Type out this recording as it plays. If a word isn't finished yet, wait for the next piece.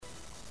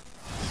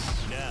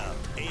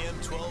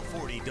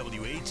1240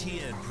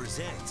 WATN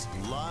presents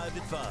Live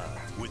at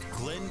 5 with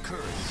Glenn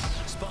Curry.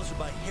 Sponsored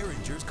by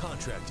Herringer's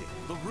Contracting,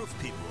 the roof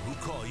people who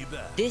call you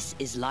back. This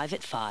is Live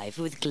at 5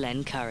 with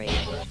Glenn Curry.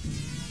 What do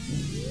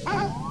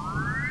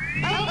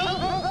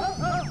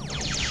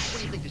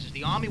you think, this is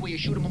the army where you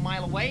shoot them a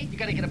mile away? You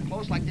gotta get up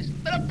close like this.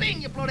 Bada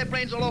bing! You blow their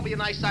brains all over your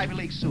nice Ivy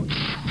League suit.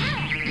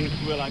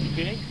 Well, like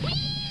pig.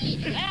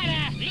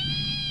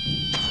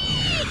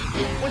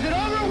 Was it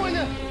over when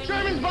the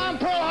Germans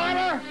bombed Pearl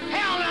Harbor?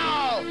 Hell no!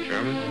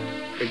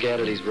 German? Forget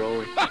it, he's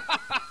rolling.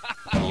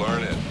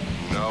 Learn it,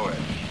 know it,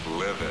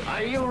 live it.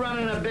 Are you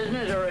running a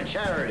business or a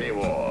charity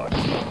war?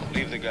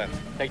 Leave the gun.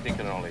 Take the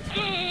cannoli.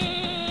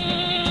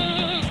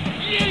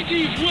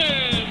 Yankees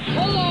win!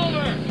 Pull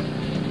over!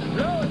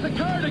 No, it's a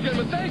cardigan,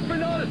 but thanks for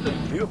noticing.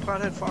 Are you a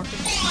pothead, Farkas?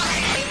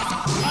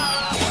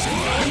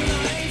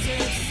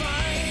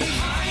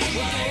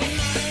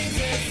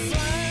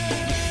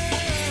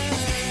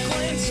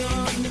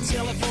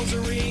 Telephones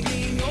are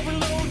ringing,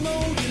 overload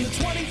mode in the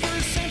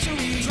 21st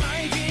century.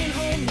 Driving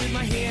home with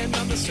my hand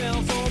on the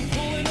cell phone,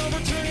 pulling over,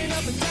 turning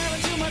up and down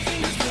until my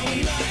fingers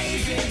going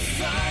live and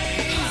fine.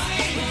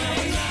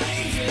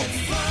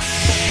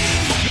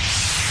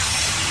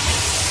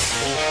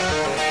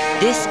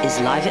 This is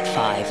Live at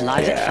 5,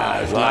 Live at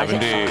 5, live Live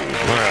indeed.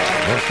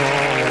 at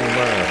 5.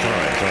 Well, what's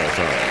wrong?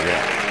 Sorry.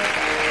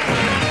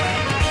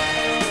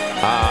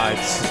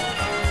 It's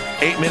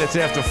 8 minutes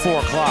after 4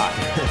 o'clock.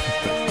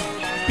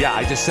 Yeah,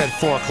 I just said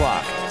 4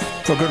 o'clock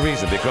for good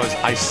reason, because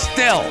I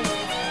still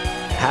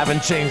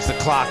haven't changed the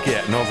clock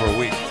yet in over a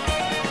week.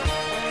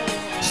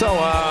 So,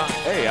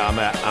 hey, I'm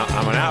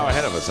an hour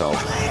ahead of myself,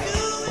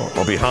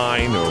 or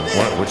behind, or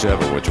which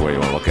way you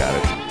want to look at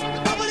it.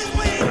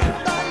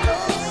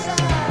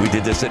 We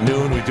did this at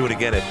noon. We do it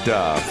again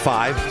at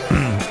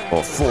 5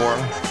 or 4.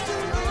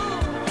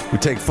 We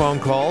take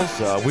phone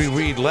calls. We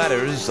read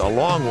letters. A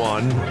long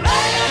one.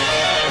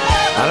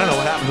 I don't know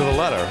what happened to the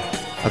letter.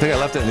 I think I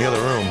left it in the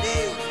other room.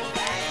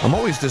 I'm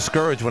always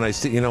discouraged when I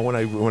see,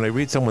 when I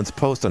read someone's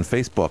post on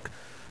Facebook,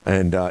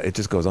 and it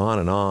just goes on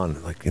and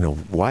on. Like,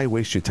 why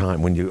waste your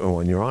time when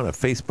you're on a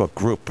Facebook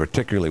group,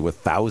 particularly with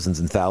thousands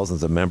and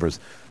thousands of members?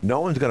 No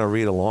one's going to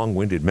read a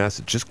long-winded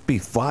message. Just be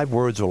 5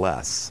 words or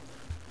less.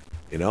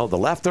 The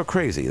left are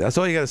crazy. That's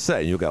all you got to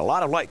say. You got a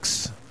lot of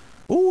likes.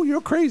 Ooh, you're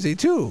crazy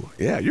too.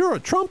 Yeah, you're a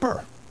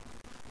Trumper.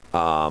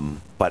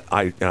 But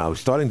I was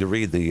starting to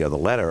read the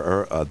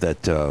letter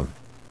that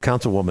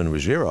Councilwoman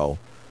Ruggiero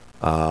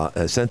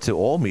sent to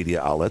all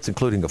media outlets,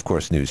 including, of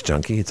course, News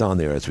Junkie. It's on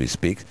there as we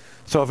speak.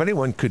 So if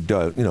anyone could,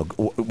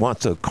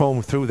 wants to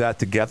comb through that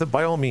together,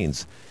 by all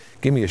means,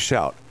 give me a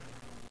shout.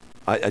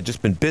 I've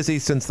just been busy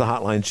since the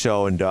Hotline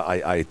show, and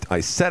I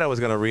said I was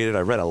going to read it.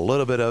 I read a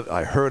little bit of it.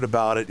 I heard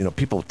about it.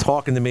 People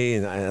talking to me,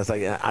 and I was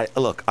like, I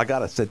got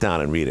to sit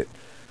down and read it.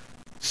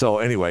 So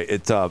anyway,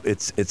 it's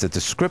a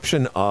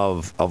description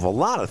of a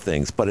lot of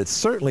things, but it's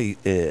certainly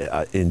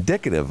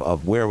indicative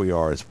of where we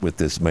are with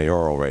this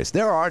mayoral race.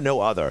 There are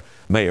no other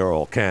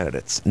mayoral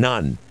candidates.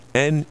 None.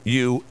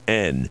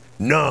 N-U-N.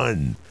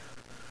 None.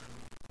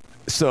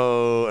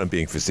 So I'm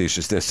being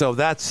facetious there. So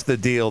that's the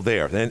deal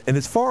there. And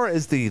as far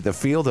as the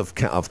field of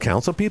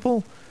council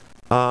people,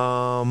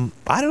 I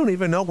don't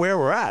even know where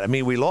we're at. I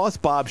mean, we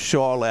lost Bob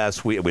Shaw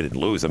last week. We didn't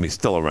lose him. He's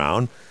still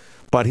around,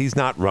 but he's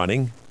not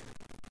running.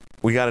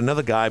 We got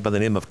another guy by the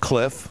name of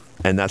Cliff,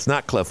 and that's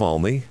not Cliff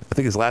only. I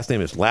think his last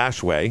name is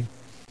Lashway.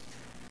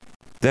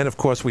 Then, of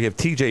course, we have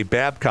T.J.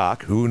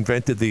 Babcock, who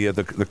invented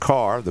the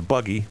car, the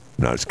buggy.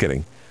 No, just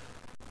kidding.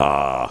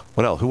 What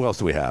else? Who else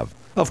do we have?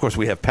 Of course,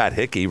 we have Pat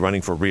Hickey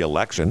running for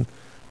re-election.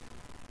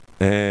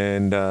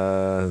 And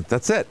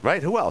that's it,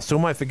 right? Who else? Who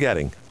am I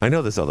forgetting? I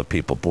know there's other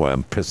people. Boy,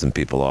 I'm pissing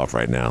people off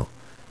right now.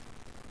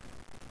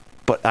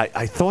 But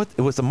I thought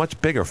it was a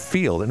much bigger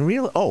field. And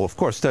of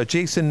course,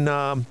 Jason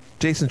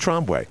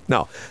Trombley.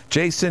 No,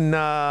 Jason,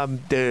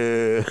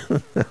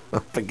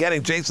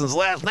 forgetting Jason's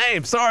last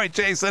name. Sorry,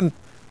 Jason.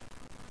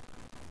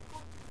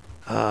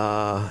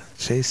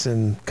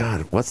 Jason,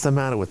 God, what's the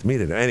matter with me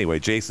today? Anyway,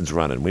 Jason's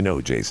running. We know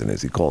who Jason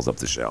is. He calls up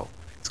the show.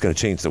 It's going to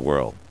change the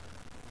world.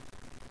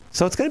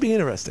 So it's going to be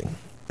interesting.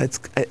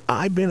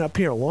 I've been up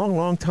here a long,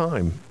 long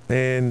time.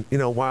 And,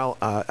 while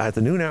at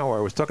the noon hour,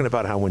 I was talking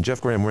about how when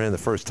Jeff Graham ran the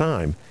first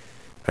time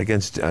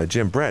against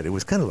Jim Brett, it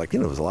was kind of like,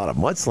 there was a lot of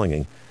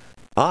mudslinging.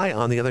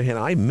 On the other hand,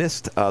 I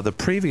missed the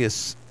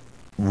previous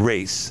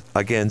race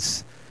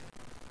against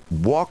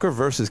Walker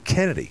versus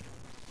Kennedy.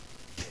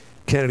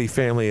 Kennedy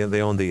family, and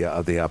they own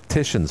the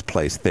optician's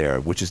place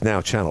there, which is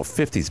now Channel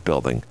 50's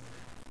building.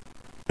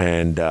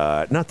 And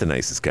not the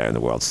nicest guy in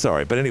the world,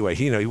 sorry. But anyway,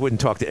 he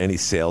wouldn't talk to any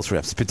sales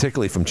reps,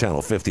 particularly from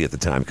Channel 50 at the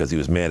time, because he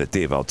was mad at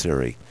Dave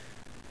Altieri.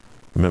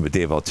 Remember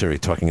Dave Altieri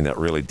talking in that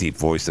really deep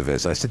voice of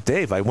his. I said,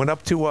 Dave, I went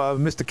up to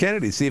Mr.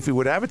 Kennedy to see if he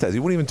would advertise. He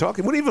wouldn't even talk.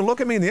 He wouldn't even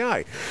look at me in the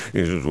eye.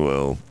 He says,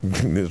 well,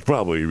 there's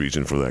probably a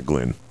reason for that,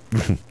 Glenn.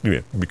 Yeah,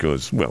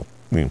 because,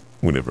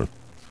 whatever.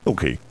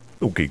 Okay,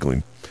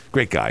 Glenn.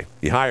 Great guy.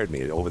 He hired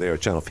me over there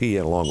at Channel 50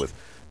 along with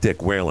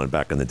Dick Whalen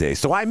back in the day.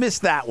 So I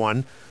missed that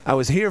one. I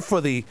was here for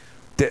the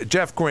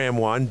Jeff Graham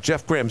one.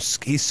 Jeff Graham,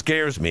 he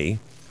scares me.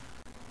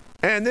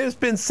 And there's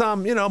been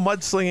some,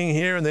 mudslinging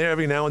here and there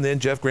every now and then.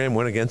 Jeff Graham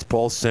went against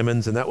Paul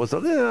Simmons, and that was a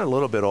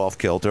little bit off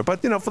kilter.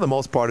 But, for the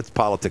most part, it's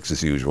politics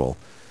as usual.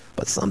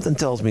 But something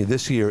tells me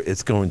this year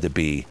it's going to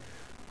be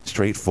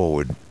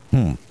straightforward.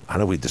 How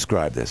do we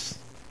describe this?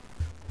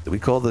 Do we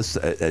call this,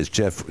 as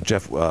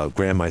Jeff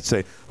Graham might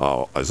say,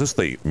 is this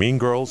the Mean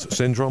Girls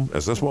syndrome?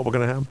 Is this what we're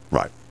going to have?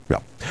 Right. Yeah.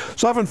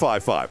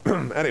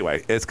 755.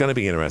 Anyway, it's going to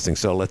be interesting.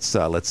 So let's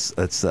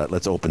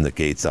open the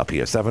gates up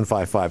here.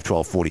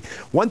 755-1240.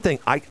 One thing,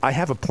 I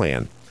have a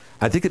plan.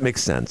 I think it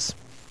makes sense.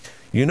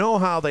 You know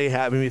how they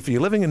have, if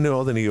you're living in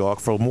northern New York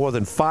for more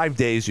than 5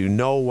 days, you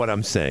know what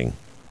I'm saying.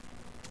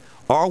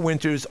 Our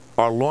winters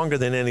are longer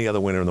than any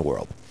other winter in the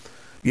world.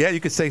 Yeah, you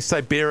could say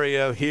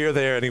Siberia, here,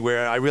 there,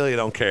 anywhere. I really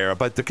don't care.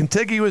 But the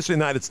contiguous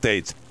United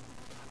States,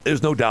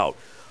 there's no doubt,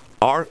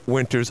 our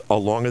winters are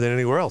longer than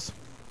anywhere else.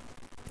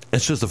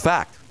 It's just a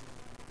fact.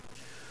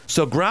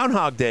 So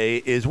Groundhog Day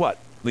is what?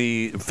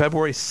 The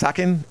February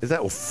 2nd? Is that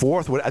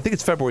 4th? I think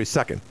it's February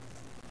 2nd.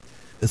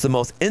 It's the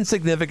most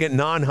insignificant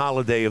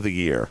non-holiday of the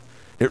year.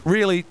 It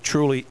really,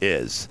 truly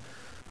is.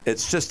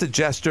 It's just a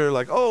gesture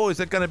like, is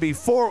it going to be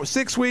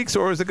 6 weeks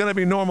or is it going to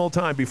be normal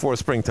time before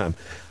springtime?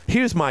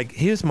 Here's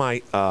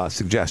my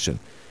suggestion,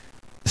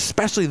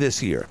 especially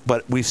this year,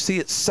 but we see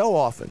it so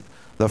often.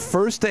 The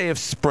first day of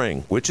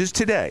spring, which is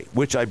today,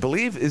 which I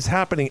believe is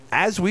happening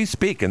as we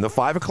speak in the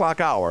 5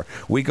 o'clock hour,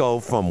 we go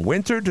from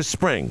winter to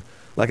spring,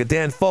 like a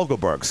Dan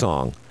Fogelberg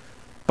song.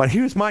 But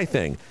here's my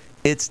thing.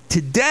 It's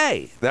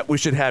today that we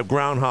should have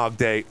Groundhog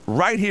Day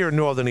right here in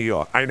northern New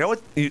York. I know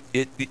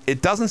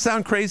it doesn't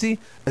sound crazy,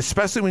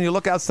 especially when you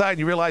look outside and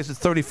you realize it's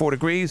 34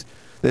 degrees.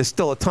 There's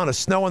still a ton of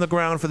snow on the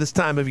ground for this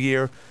time of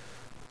year.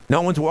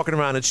 No one's walking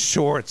around in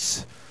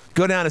shorts.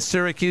 Go down to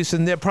Syracuse,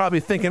 and they're probably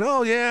thinking,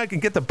 I can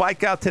get the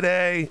bike out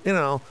today.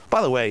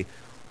 By the way,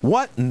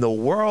 what in the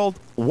world?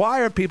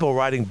 Why are people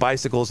riding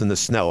bicycles in the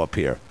snow up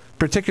here?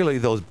 Particularly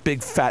those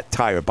big, fat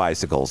tire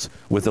bicycles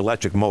with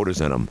electric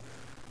motors in them.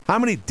 How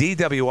many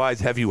DWIs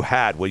have you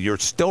had where you're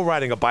still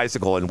riding a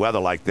bicycle in weather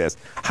like this?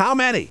 How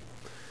many?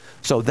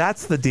 So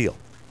that's the deal.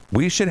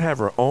 We should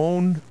have our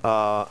own,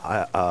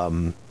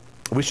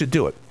 we should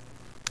do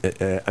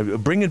it.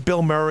 Bring in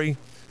Bill Murray.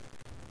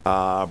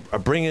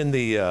 Bring in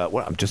the,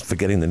 I'm just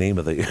forgetting the name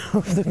of the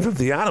of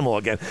the animal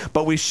again.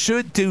 But we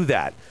should do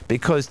that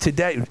because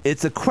today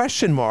it's a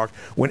question mark.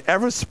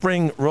 Whenever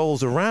spring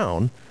rolls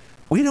around,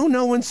 we don't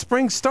know when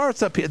spring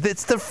starts up here.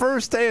 It's the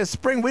first day of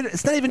spring.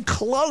 It's not even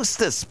close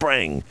to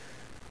spring.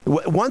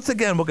 Once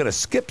again, we're going to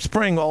skip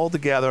spring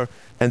altogether,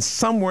 and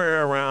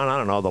somewhere around, I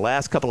don't know, the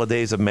last couple of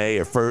days of May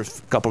or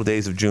first couple of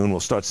days of June, we'll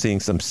start seeing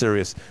some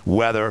serious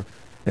weather,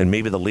 and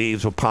maybe the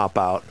leaves will pop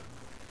out.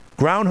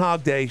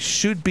 Groundhog Day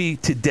should be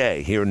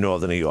today here in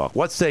northern New York.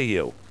 What say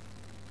you?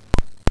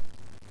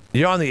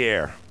 You're on the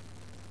air.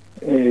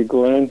 Hey,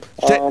 Glenn.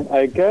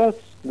 I guess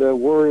the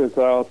word is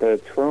out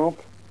that Trump,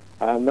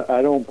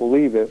 I don't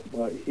believe it,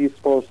 but he's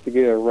supposed to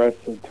get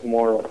arrested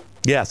tomorrow.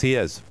 Yes, he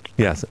is.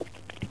 Yes.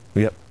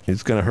 Yep.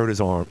 He's going to hurt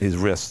his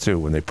wrist, too,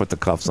 when they put the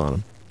cuffs on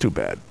him. Too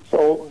bad.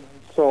 So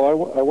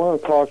I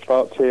want to talk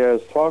about today. I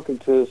was talking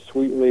to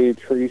sweet lady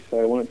Teresa.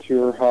 I went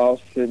to her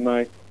house, did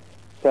my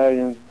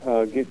sign,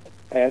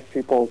 asked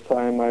people to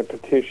sign my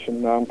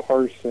petition,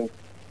 nonpartisan,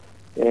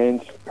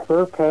 and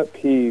her pet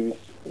peeves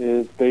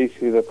is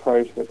basically the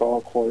price of the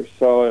golf course.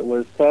 So it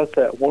was set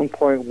at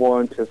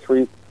 1.1 to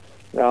 3.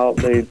 Now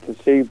the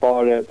city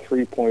bought it at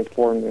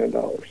 $3.4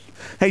 million.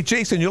 Hey,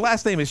 Jason, your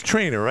last name is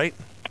Trainer, right?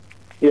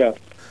 Yeah.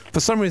 For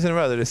some reason or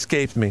other, it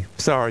escaped me.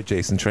 Sorry,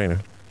 Jason Trainer.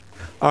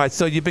 All right,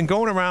 so you've been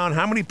going around.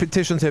 How many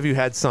petitions have you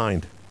had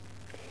signed?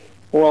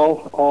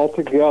 Well,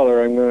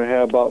 altogether, I'm going to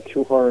have about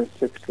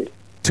 260.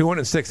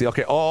 260.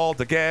 Okay, all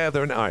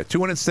together. All right,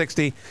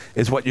 260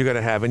 is what you're going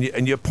to have.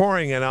 And you're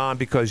pouring it on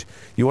because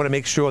you want to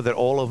make sure that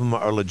all of them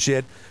are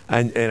legit.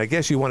 And I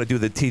guess you want to do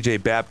the T.J.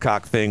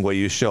 Babcock thing where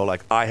you show,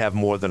 like, I have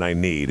more than I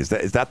need. Is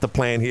that the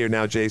plan here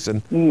now,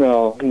 Jason?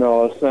 No,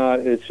 it's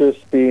not. It's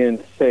just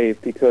being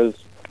safe because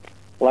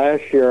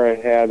last year I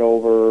had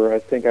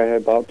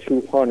about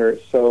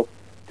 200. So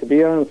to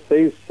be on the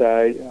safe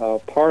side,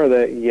 part of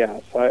that,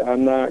 yes.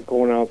 I'm not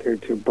going out there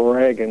to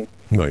brag, and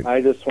right. I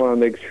just want to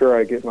make sure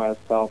I get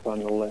myself on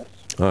the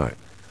list. All right.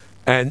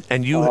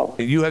 And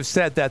you have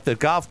said that the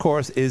golf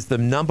course is the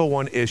number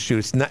one issue.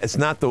 It's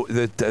not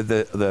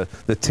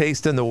the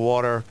taste in the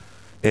water.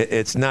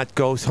 It's not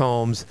ghost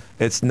homes.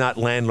 It's not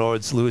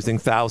landlords losing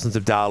thousands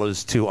of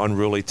dollars to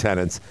unruly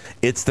tenants.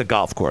 It's the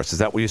golf course. Is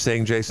that what you're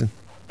saying, Jason?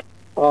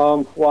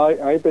 Well,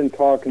 I've been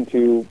talking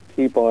to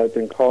people. I've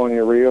been calling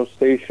the radio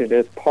station.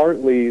 It's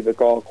partly the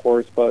golf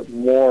course, but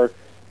more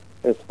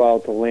it's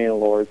about the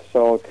landlords.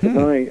 So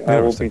tonight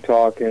I will be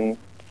talking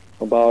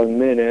about a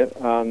minute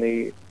on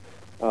the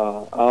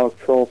out of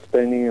control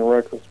spending and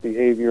reckless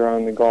behavior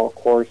on the golf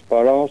course.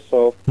 But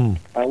also,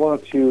 I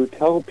want to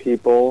tell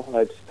people, I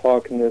was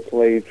talking to this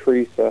lady,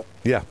 Teresa.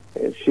 Yeah.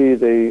 And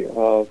she's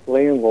a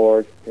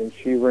landlord, and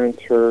she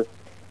rents her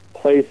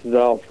places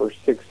out for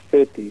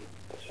 $650.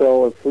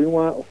 So if we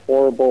want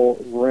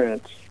affordable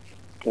rents,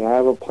 and I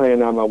have a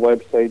plan on my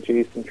website,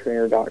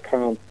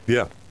 jasontrainer.com.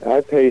 Yeah.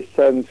 I pay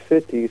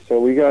 $750, so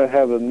we got to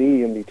have a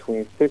medium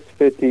between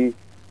 $650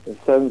 and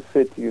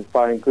 $750 to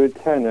find good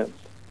tenants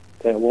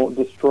that won't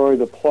destroy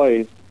the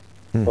place,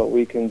 but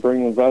we can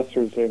bring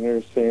investors in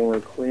there saying we're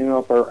cleaning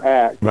up our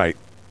act, right?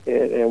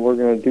 And we're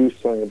going to do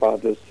something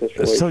about this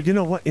situation. So you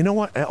know what?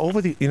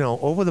 Over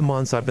the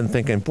months, I've been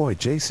thinking, boy,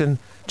 Jason.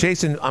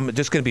 I'm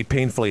just going to be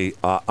painfully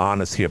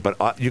honest here, but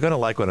you're going to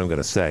like what I'm going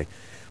to say.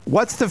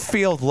 What's the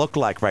field look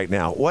like right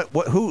now?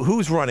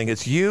 Who's running?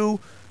 It's you.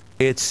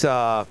 It's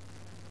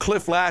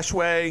Cliff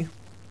Lashway.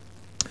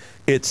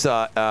 It's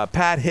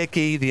Pat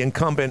Hickey, the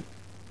incumbent.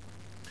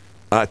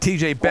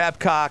 T.J.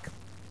 Babcock.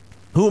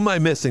 Who am I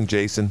missing,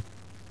 Jason?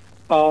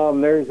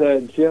 There's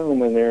that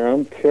gentleman there.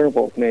 I'm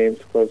terrible with names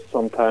because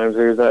sometimes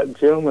there's that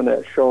gentleman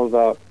that shows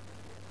up.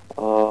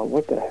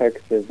 What the heck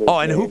is his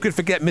and name? who could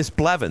forget Miss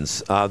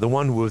Blevins, the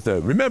one with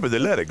remember the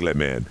letter, Glen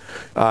man.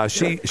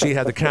 She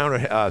had the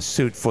counter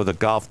suit for the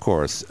golf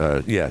course.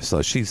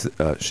 So she's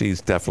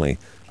definitely.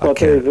 But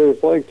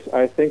there's like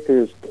I think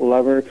there's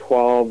 11 or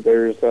 12.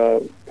 There's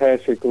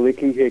Patrick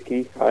Licky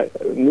Hickey.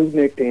 New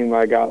nickname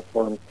I got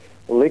for him,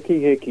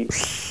 Licky Hickey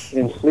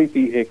and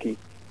Sleepy Hickey.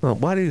 Well,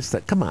 why do you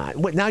say? Come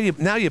on! What, now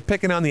you're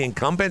picking on the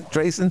incumbent,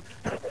 Jason.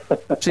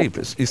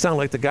 Jeepers! You sound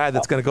like the guy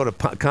that's going to go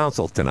to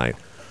council tonight.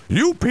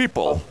 You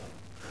people.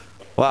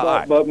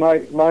 Well, but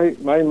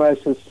my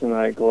message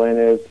tonight, Glenn,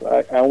 is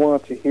I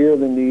want to hear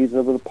the needs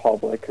of the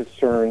public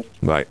concerns.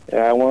 Right.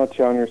 And I want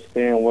to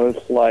understand what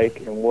it's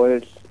like and what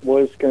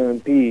it's going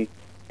to be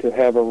to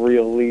have a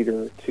real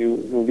leader to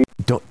lead.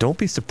 Don't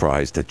be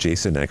surprised that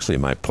Jason actually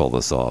might pull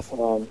this off.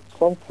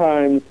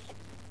 Sometimes,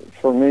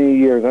 for many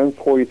years, I'm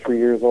 43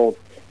 years old.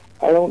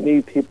 I don't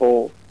need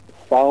people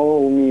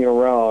following me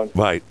around.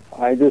 Right.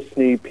 I just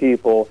need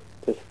people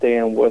to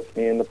stand with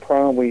me. And the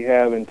problem we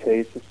have in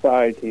today's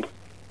society,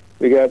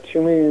 we got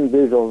too many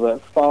individuals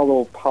that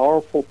follow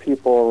powerful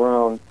people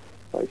around,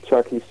 like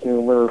Chucky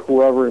Schumer or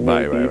whoever it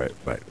may be,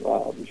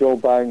 Joe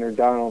Biden or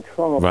Donald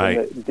Trump. Right.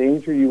 And the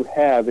danger you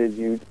have is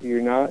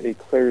you're not a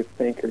clear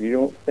thinker. You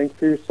don't think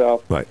for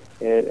yourself. Right.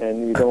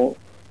 And you don't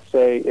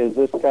say, is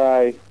this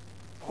guy...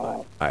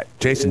 All right,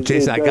 Jason,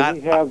 does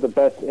he have the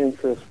best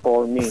interest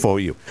for me? For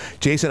you.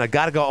 Jason, I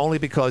got to go only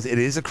because it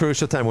is a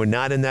crucial time. We're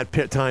not in that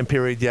time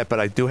period yet, but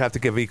I do have to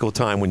give equal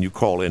time when you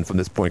call in from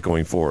this point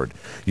going forward.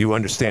 You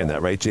understand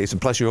that, right, Jason?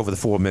 Plus, you're over the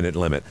 4-minute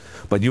limit.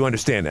 But you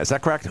understand that. Is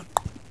that correct?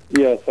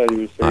 Yes, I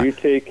do, sir. You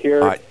take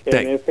care. Right,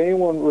 and if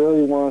anyone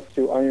really wants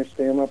to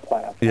understand my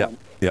platform,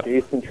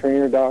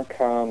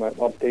 jasontrainer.com, I'm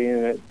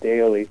updating it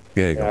daily.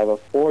 There you go. I have a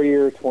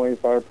 4-year,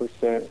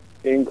 25%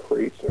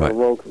 increase in a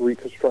road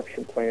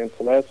reconstruction plan.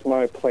 So that's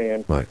my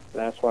plan. Right.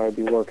 That's why I'll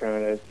be working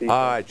on it. All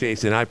right,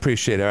 Jason, I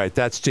appreciate it. All right,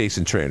 that's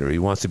Jason Trainer. He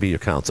wants to be your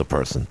council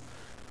person.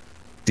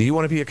 Do you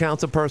want to be a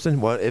council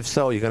person? Well, if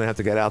so, you're going to have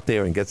to get out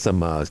there and get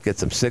some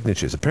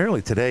signatures.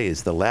 Apparently today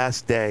is the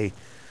last day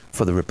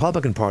for the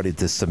Republican Party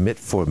to submit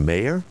for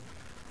mayor.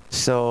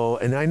 So,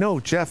 and I know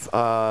Jeff,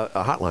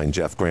 Hotline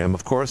Jeff Graham,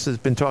 of course, has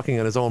been talking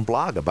on his own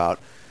blog about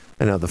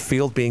the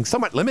field being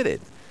somewhat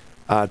limited.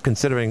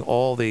 Considering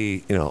all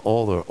the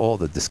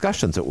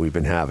discussions that we've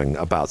been having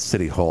about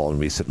City Hall in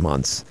recent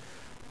months,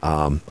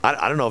 I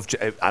don't know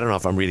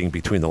if I'm reading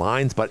between the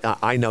lines, but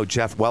I know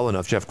Jeff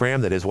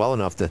Graham, that is well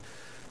enough to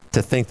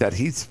think that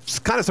he's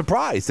kind of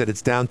surprised that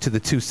it's down to the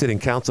two sitting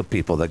council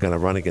people that are going to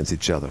run against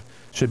each other.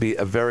 Should be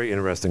a very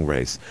interesting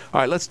race.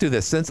 All right, let's do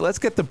this. Let's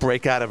get the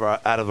break out of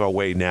our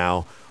way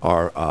now.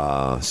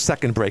 Our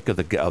second break of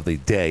the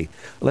day.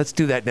 Let's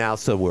do that now,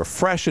 so we're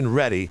fresh and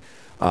ready.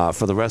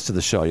 For the rest of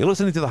the show. You're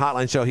listening to the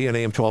Hotline Show here on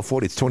AM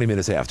 1240. It's 20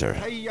 minutes after.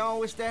 Hey,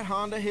 y'all, it's that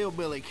Honda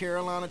Hillbilly,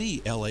 Carolina.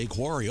 The LA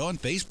Quarry on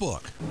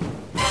Facebook.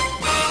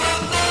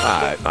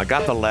 I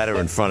got the letter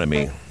in front of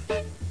me.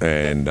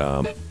 And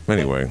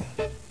anyway,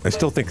 I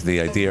still think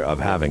the idea of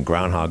having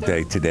Groundhog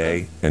Day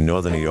today in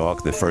northern New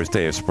York, the first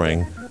day of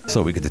spring,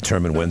 so we could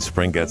determine when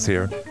spring gets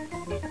here.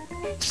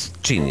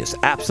 Genius.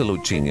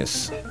 Absolute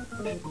genius.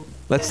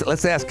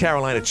 Let's ask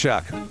Carolina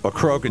Chuck or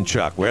Krogan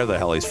Chuck, where the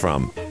hell he's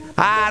from.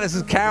 This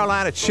is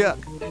Carolina Chuck.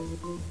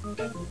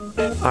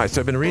 All right,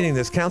 so I've been reading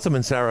this.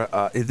 Councilman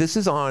Sarah, this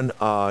is on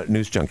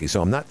News Junkie,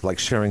 so I'm not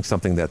sharing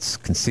something that's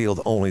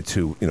concealed only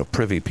to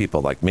privy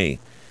people like me.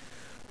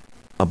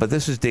 But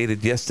this is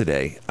dated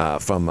yesterday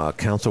from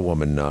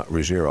Councilwoman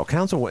Ruggiero.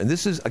 And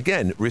this is,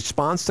 again,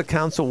 response to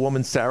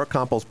Councilwoman Sarah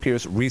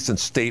Campos-Pierce's recent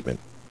statement.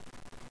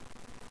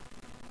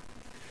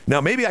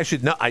 Now, maybe I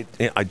should not.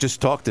 I just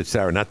talked to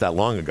Sarah not that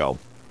long ago.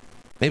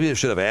 Maybe I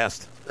should have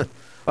asked. But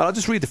I'll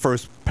just read the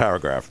first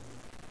paragraph.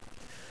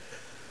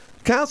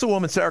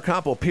 Councilwoman Sarah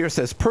Campos-Pierce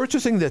says,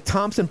 purchasing the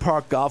Thompson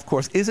Park Golf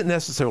Course isn't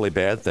necessarily a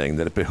bad thing,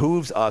 that it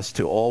behooves us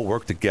to all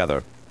work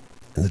together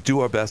and to do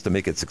our best to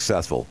make it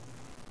successful.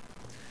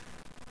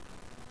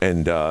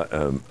 And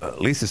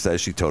Lisa says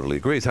she totally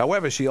agrees.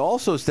 However, she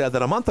also said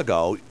that a month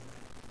ago,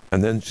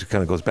 and then she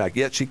kind of goes back,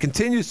 yet she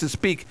continues to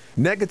speak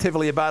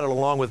negatively about it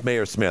along with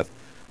Mayor Smith.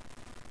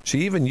 She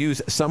even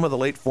used some of the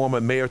late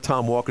former Mayor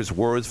Tom Walker's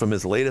words from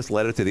his latest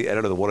letter to the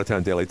editor of the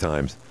Watertown Daily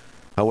Times.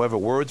 However,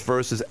 words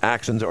versus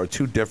actions are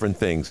two different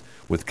things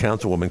with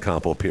Councilwoman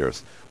Campo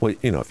Pierce. Well,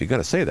 if you're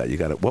going to say that, you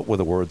got to, what were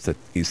the words that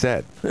he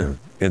said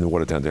in the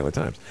Watertown Daily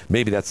Times?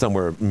 Maybe that's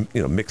somewhere,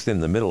 mixed in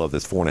the middle of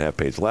this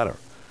 4.5-page letter.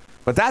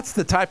 But that's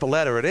the type of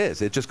letter it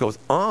is. It just goes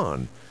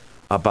on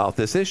about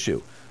this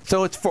issue.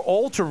 So it's for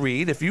all to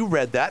read if you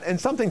read that. And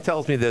something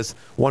tells me there's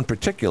one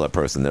particular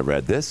person that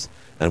read this,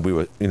 and we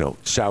were,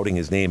 shouting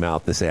his name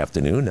out this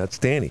afternoon. That's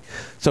Danny.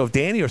 So if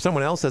Danny or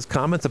someone else has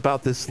comments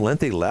about this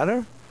lengthy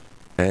letter,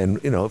 and,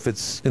 if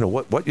it's,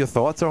 what your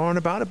thoughts are on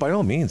about it, by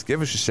all means,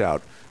 give us a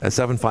shout at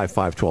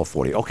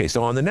 755-1240. Okay,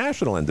 so on the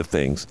national end of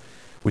things,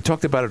 we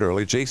talked about it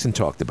earlier. Jason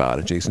talked about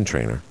it, Jason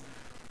Trainer.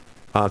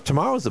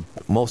 Tomorrow's the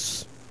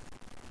most,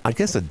 I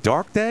guess, a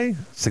dark day,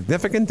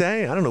 significant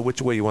day. I don't know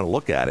which way you want to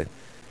look at it.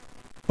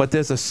 But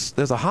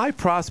there's a high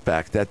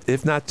prospect that,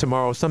 if not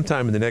tomorrow,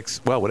 sometime in the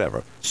next,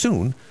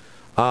 soon,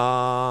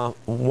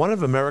 one of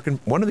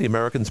the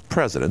Americans'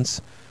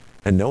 presidents,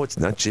 and no, it's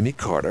not Jimmy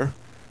Carter,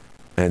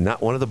 and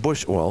not one of the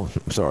Bush,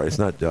 it's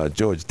not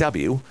George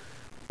W.,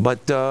 but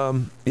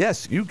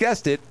yes, you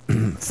guessed it,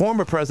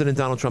 former President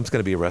Donald Trump's going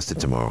to be arrested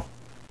tomorrow.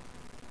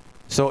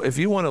 So if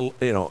you want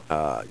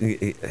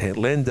to,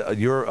 lend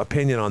your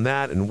opinion on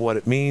that and what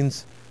it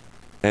means,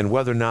 and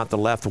whether or not the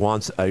left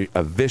wants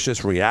a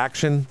vicious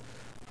reaction,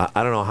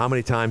 I don't know how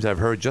many times I've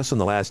heard just in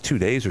the last 2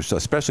 days or so,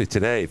 especially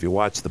today, if you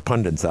watch the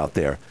pundits out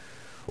there,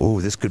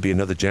 this could be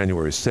another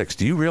January 6th.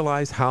 Do you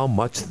realize how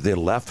much the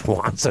left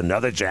wants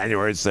another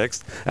January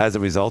 6th as a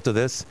result of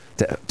this?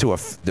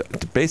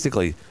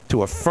 Basically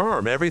to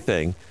affirm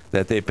everything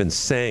that they've been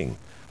saying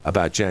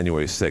about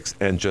January 6th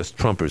and just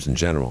Trumpers in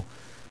general.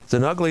 It's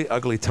an ugly,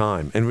 ugly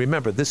time. And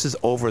remember, this is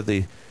over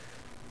the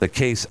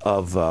case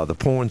of the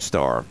porn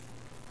star.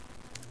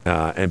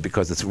 And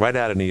because it's right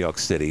out of New York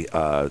City,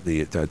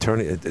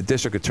 the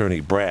District Attorney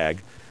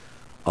Bragg,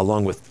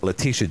 along with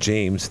Letitia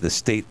James, the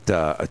state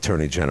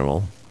Attorney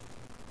General.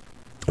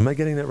 Am I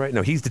getting that right?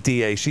 No, he's the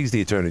DA. She's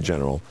the Attorney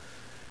General.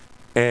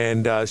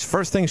 And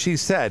first thing she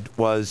said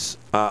was,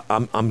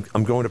 "I'm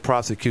going to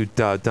prosecute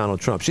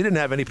Donald Trump." She didn't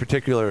have any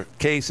particular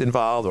case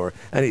involved or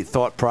any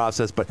thought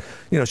process, but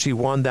she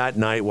won that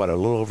night. A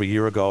little over a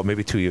year ago,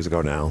 maybe 2 years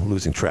ago now,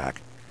 losing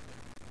track.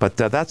 But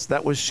that's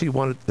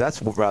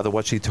rather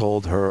what she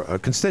told her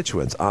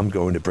constituents. I'm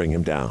going to bring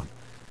him down.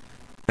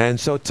 And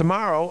so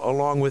tomorrow,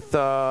 along with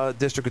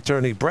District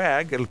Attorney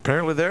Bragg,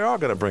 apparently they are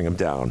going to bring him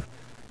down.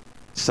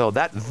 So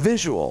that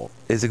visual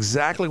is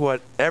exactly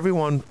what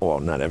everyone, well,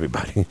 not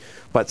everybody,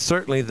 but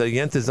certainly the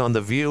yentas on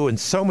The View and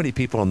so many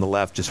people on the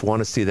left just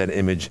want to see that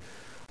image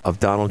of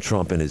Donald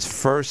Trump in his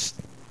first,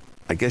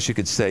 I guess you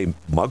could say,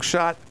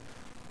 mugshot.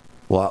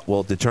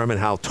 We'll determine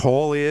how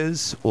tall he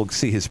is. We'll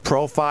see his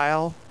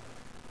profile.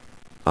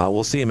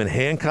 We'll see him in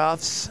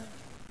handcuffs.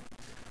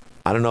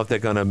 I don't know if they're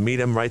going to meet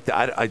him right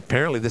there.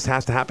 Apparently, this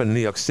has to happen in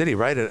New York City,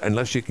 right?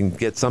 Unless you can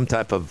get some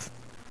type of,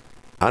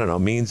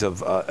 means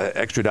of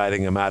extraditing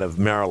him out of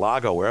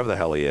Mar-a-Lago, wherever the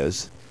hell he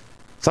is.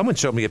 Someone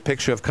showed me a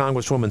picture of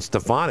Congresswoman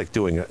Stefanik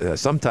doing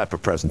some type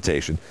of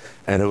presentation,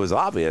 and it was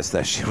obvious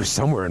that she was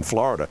somewhere in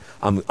Florida.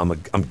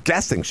 I'm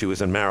guessing she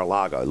was in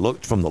Mar-a-Lago.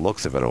 Looked from the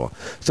looks of it all.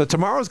 So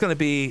tomorrow's going to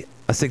be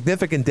a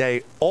significant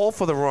day, all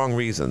for the wrong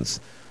reasons,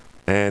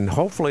 and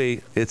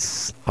hopefully it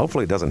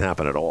doesn't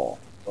happen at all.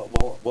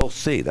 But we'll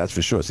see. That's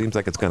for sure. Seems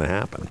like it's going to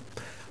happen.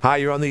 Hi,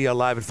 you're on the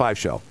Live at 5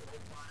 show.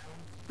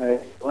 Hey,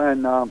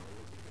 Glenn.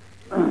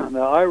 The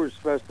Irish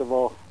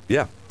Festival.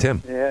 Yeah,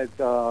 Tim. They had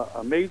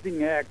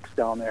amazing acts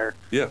down there.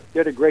 Yeah.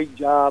 Did a great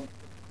job.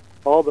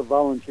 All the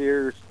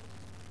volunteers,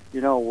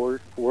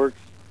 worked,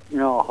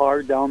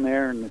 hard down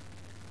there, and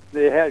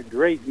they had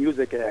great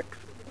music acts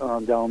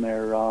down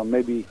there.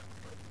 Maybe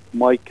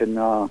Mike can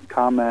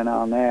comment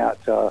on that.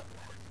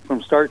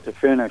 From start to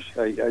finish,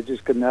 I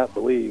just could not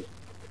believe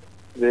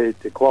the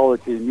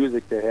quality of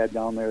music they had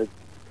down there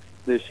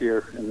this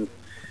year, and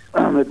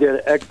they did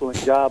an excellent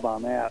job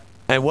on that.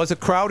 And was it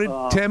crowded,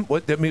 Tim?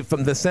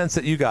 From the sense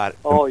that you got?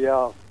 Oh,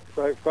 yeah.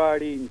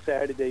 Friday and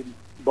Saturday,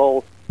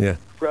 both. Yeah.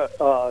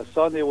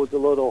 Sunday was a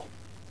little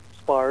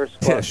sparse.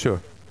 Yeah,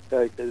 sure.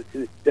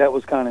 That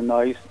was kind of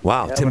nice.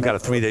 Wow, Tim got a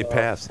 3-day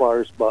pass.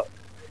 Sparse, but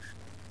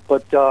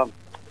the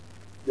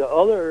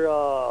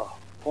other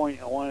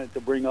point I wanted to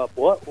bring up,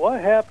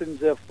 what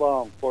happens if,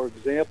 for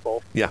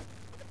example,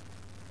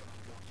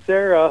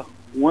 Sarah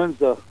wins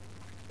the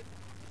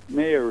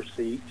mayor's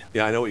seat?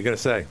 Yeah, I know what you're going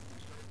to say.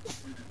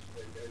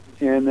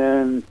 And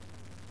then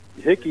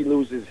Hickey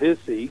loses his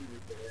seat.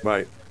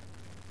 Right.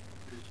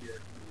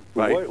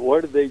 Right.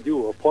 What did they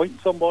do? Appoint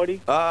somebody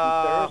in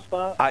Sarah's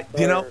spot?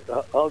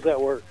 How's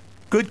that work?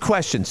 Good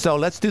question. So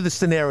let's do the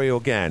scenario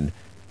again.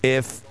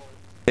 If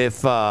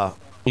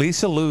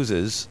Lisa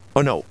loses,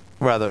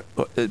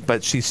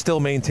 but she still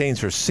maintains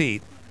her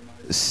seat,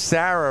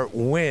 Sarah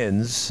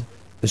wins.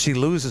 She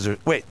loses her.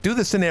 Wait, do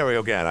the scenario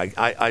again.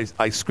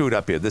 I screwed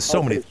up here. There's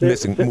so many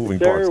moving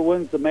parts. Sarah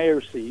wins the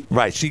mayor's seat.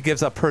 Right. She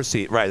gives up her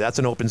seat. Right. That's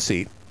an open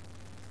seat.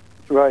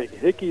 Right.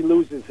 Hickey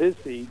loses his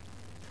seat.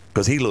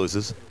 Because he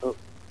loses.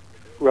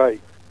 Right.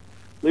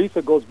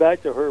 Lisa goes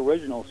back to her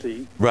original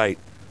seat. Right.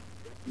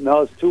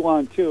 No, it's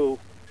 2-on-2.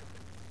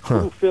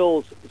 Who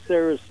fills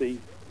Sarah's seat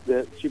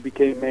that she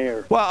became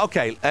mayor? Well,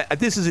 okay.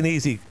 This is an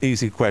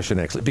easy question,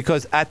 actually,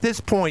 because at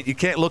this point you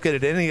can't look at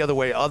it any other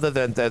way other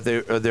than that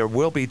there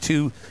will be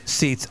 2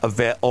 seats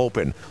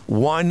open.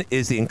 One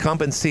is the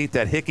incumbent seat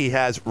that Hickey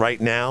has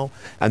right now,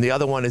 and the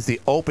other one is the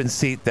open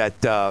seat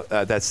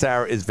that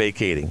Sarah is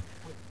vacating.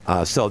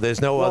 So there's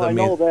no other. I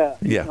know that.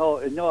 Yeah.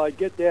 No, I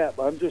get that,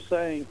 but I'm just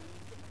saying,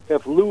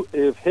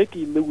 if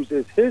Hickey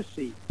loses his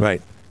seat,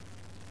 right.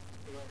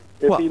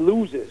 If he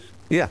loses.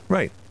 Yeah.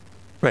 Right.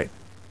 Right.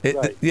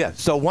 Yeah.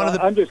 So one of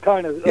the. I'm just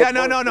kind of. Yeah.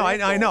 No.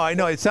 I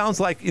know. It sounds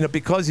like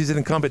because he's an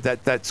incumbent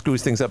that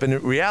screws things up. And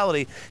in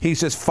reality, he's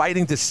just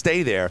fighting to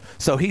stay there.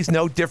 So he's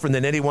no different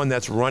than anyone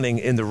that's running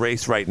in the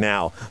race right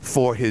now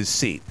for his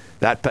seat.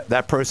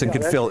 That person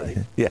could fill. Right.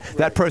 Yeah. Right.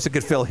 That person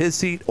could fill his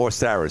seat or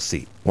Sarah's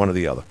seat, one or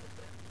the other.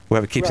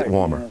 Whoever keeps it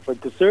warmer. And if a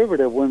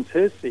conservative wins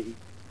his seat,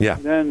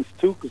 then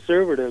it's 2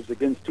 conservatives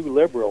against 2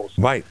 liberals.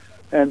 Right.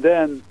 And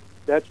then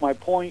that's my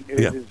point.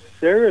 Is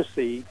Sarah's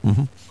seat?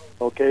 Mm-hmm.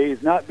 Okay,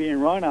 is not being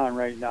run on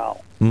right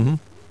now. Mm-hmm.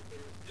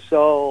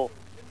 So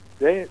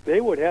they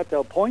would have to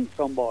appoint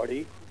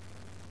somebody,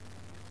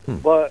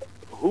 but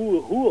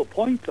who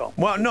appoints them?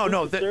 Well,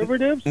 no,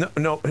 conservatives?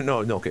 No.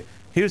 Okay,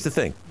 here's the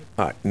thing.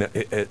 All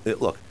right,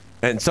 look,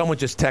 and someone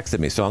just texted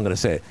me, so I'm going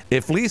to say it.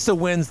 If Lisa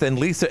wins, then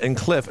Lisa and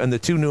Cliff and the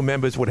 2 new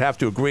members would have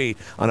to agree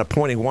on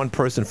appointing one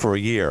person for a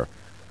year,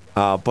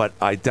 but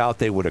I doubt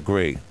they would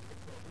agree.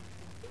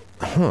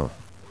 Huh.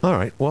 All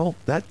right. Well,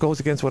 that goes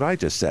against what I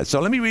just said.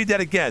 So let me read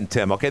that again,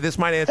 Tim. Okay, this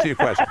might answer your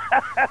question.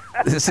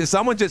 This is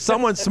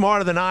someone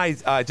smarter than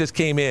I just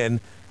came in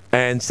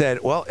and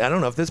said, "Well, I don't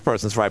know if this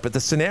person's right, but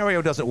the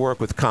scenario doesn't work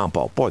with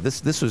compo." Boy,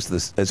 this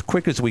was as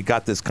quick as we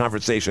got this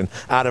conversation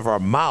out of our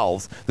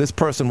mouths. This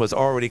person was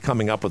already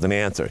coming up with an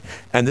answer,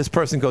 and this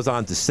person goes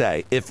on to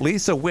say, "If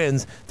Lisa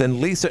wins, then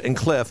Lisa and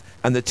Cliff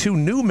and the 2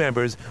 new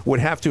members would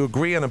have to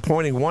agree on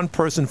appointing one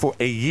person for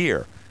a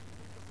year."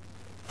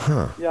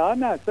 Huh. Yeah, I'm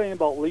not saying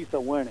about Lisa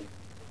winning.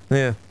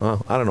 Yeah,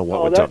 well, I don't know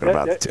what we're talking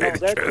about.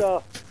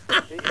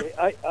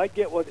 I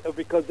get what,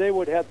 because they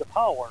would have the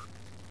power.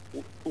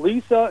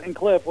 Lisa and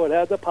Cliff would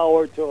have the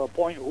power to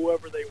appoint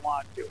whoever they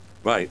want to.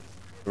 Right,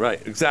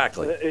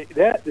 exactly.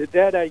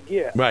 That I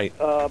get. Right.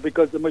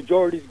 Because the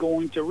majority is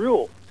going to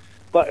rule.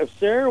 But if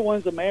Sarah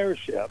wins the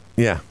mayorship,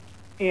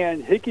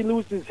 and Hickey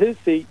loses his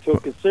seat to a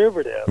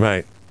conservative,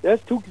 right,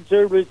 that's 2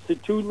 conservatives to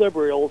 2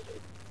 liberals,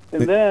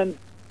 and then.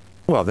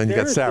 Well, then you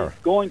got Sarah.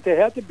 Going to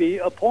have to be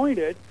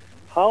appointed.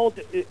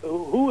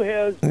 Who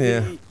has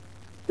the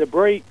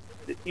break?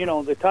 The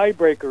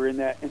tiebreaker in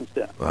that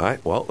instant. All right.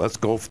 Well, let's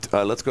go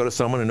to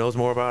someone who knows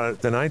more about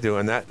it than I do,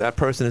 and that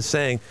person is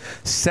saying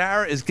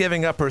Sarah is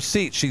giving up her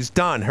seat. She's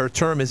done. Her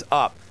term is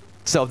up.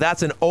 So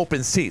that's an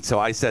open seat. So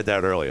I said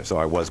that earlier. So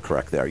I was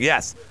correct there.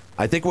 Yes.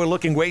 I think we're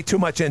looking way too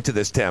much into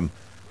this, Tim.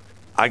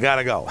 I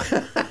gotta go.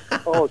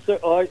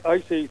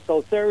 I see.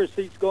 So Sarah's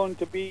seat's going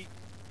to be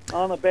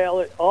on the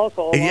ballot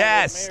also.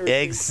 Yes,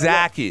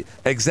 exactly.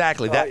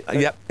 Exactly.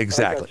 Yep,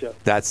 exactly.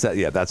 That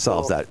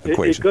solves that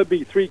equation. It could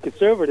be 3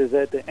 conservatives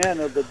at the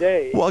end of the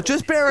day. Well,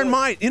 just bear in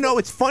mind,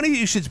 it's funny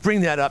you should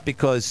bring that up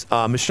because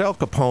Michelle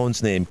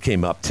Capone's name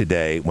came up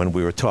today when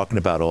we were talking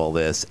about all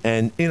this.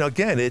 And,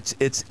 again,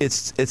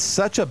 it's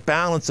such a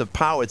balance of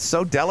power. It's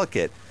so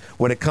delicate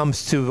when it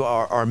comes to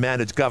our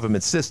managed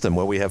government system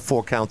where we have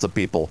 4 council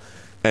people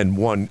and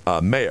 1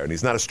 mayor, and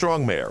he's not a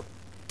strong mayor.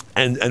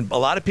 And a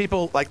lot of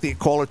people, like the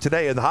caller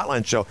today in the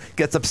hotline show,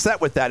 gets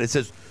upset with that. It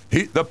says,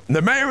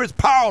 the mayor is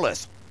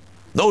powerless.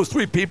 Those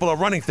 3 people are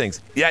running things.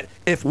 Yet,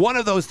 if one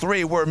of those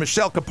 3 were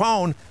Michelle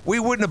Capone, we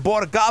wouldn't have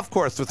bought a golf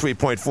course for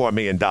 $3.4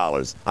 million.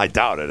 I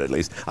doubt it, at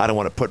least. I don't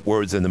want to put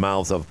words in the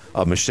mouths of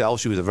Michelle.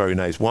 She was a very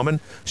nice woman.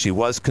 She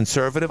was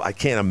conservative. I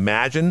can't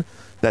imagine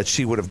that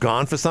she would have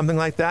gone for something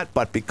like that.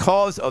 But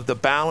because of the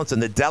balance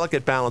and the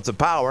delicate balance of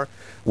power,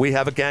 we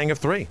have a gang of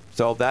 3.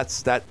 So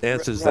that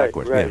answers that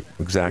question. Right.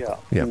 Yeah, exactly.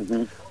 Yeah.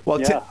 Mm-hmm. Well,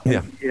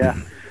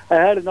 I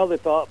had another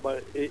thought,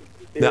 but it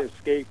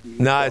escaped me.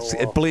 No,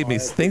 believe me,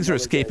 things are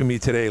escaping me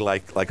today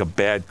like a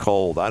bad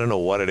cold. I don't know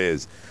what it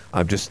is.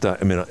 I'm just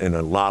I'm in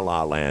a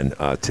la-la land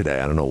today.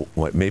 I don't know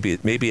what.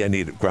 Maybe I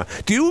need ground.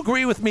 Do you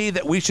agree with me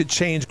that we should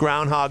change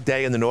Groundhog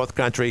Day in the North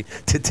Country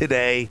to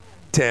today?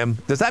 Tim,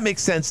 does that make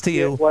sense to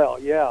you? Well,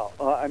 yeah.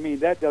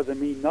 That doesn't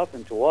mean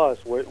nothing to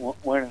us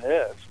when it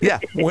is. Yeah.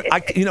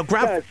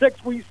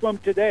 6 weeks from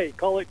today,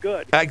 call it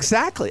good.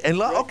 Exactly. And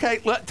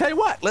tell you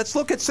what. Let's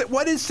look at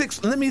what is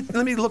 6. Let me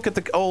look at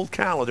the old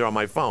calendar on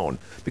my phone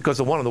because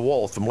the one on the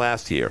wall is from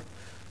last year.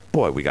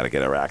 Boy, we got to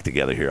get our act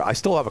together here. I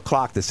still have a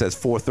clock that says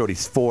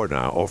 4:34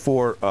 now, or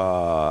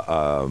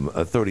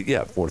 4:30.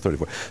 Yeah,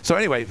 4:34. So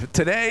anyway,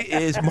 today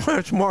is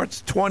March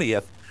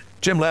 20th.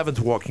 Jim Levin's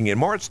walking in.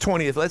 March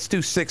 20th, let's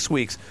do 6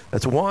 weeks.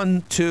 That's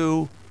 1,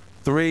 2,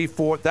 3,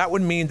 4. That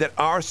would mean that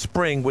our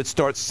spring would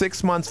start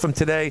 6 months from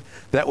today.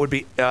 That would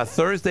be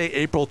Thursday,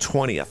 April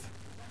 20th.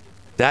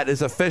 That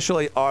is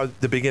officially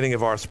the beginning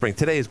of our spring.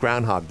 Today is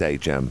Groundhog Day,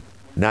 Jim.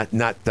 Not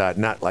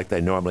like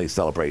they normally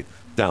celebrate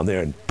down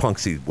there in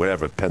Punxsutawney,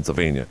 whatever,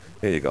 Pennsylvania.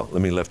 Here you go.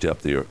 Let me lift you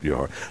up to your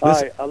heart. All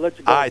right, I'll let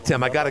you go. All right,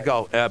 Tim, I got to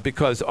go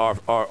because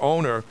our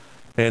owner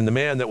and the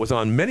man that was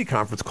on many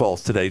conference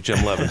calls today,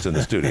 Jim Leven's in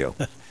the studio.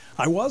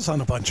 I was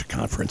on a bunch of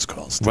conference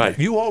calls today. Right.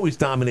 You always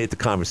dominate the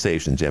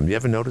conversation, Jim. You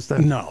ever notice that?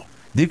 No.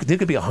 There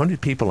could be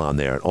 100 people on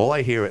there, and all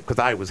I hear it, because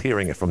I was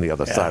hearing it from the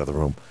other side of the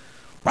room.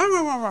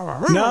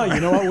 No, you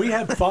know what? We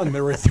had fun.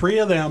 There were 3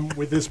 of them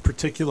with this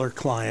particular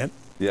client.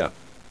 Yeah.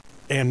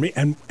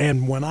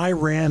 And when I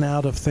ran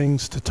out of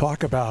things to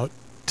talk about,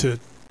 to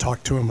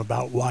talk to him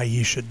about why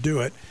he should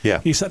do it,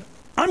 he said,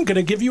 I'm going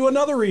to give you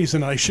another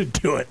reason I should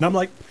do it. And I'm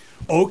like,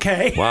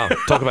 okay. Wow.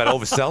 Talk about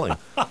overselling.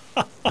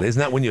 Isn't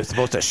that when you're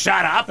supposed to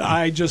shut up?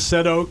 I just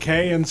said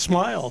okay and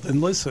smiled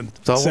and listened.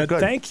 Said,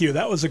 thank you.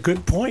 That was a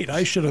good point.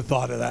 I should have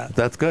thought of that.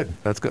 That's good.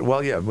 That's good.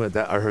 Well, yeah,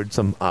 I heard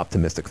some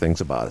optimistic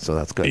things about it, so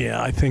that's good.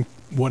 Yeah, I think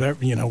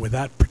whatever, with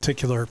that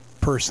particular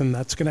person,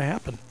 that's going to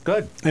happen.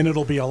 Good. And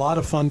it'll be a lot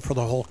of fun for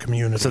the whole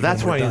community. So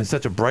that's why you're in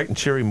such a bright and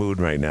cheery mood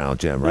right now,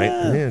 Jim, right?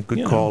 Yeah,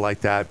 good call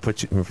like that.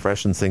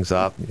 Refreshing things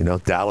up.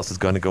 Dallas is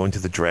going to go into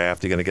the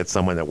draft. You're going to get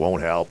someone that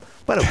won't help,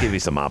 but it'll give you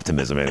some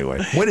optimism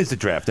anyway. When is the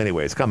draft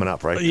anyway? It's coming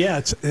up, right? Yeah,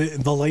 it's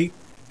the late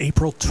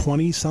April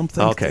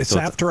 20-something. Okay. It's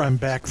after I'm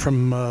back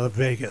from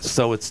Vegas.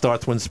 So it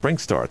starts when spring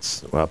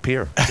starts up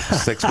here,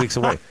 6 weeks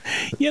away.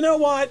 You know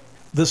what?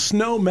 The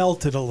snow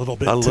melted a little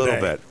bit today.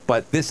 Little bit.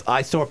 But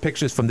I saw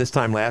pictures from this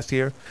time last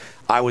year.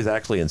 I was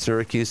actually in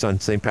Syracuse on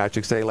St.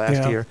 Patrick's Day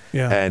last year,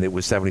 and it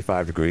was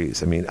 75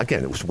 degrees. I mean,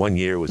 again, it was 1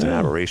 year. It was an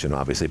aberration,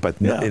 obviously. But,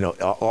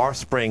 our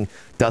spring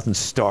doesn't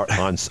start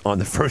on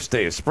the first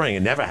day of spring.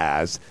 It never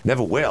has,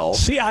 never will.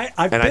 See, I've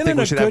and been I think in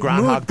we a should good have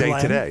Groundhog mood, Day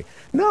Glenn. today.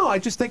 No, I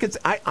just think it's,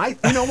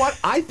 you know what?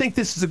 I think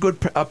this is a good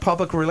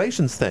public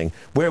relations thing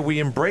where we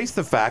embrace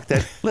the fact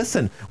that,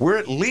 listen, we're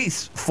at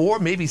least 4,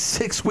 maybe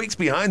 6 weeks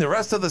behind the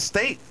rest of the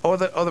state or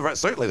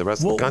certainly the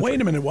rest of the country.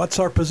 Wait a minute. What's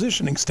our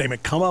positioning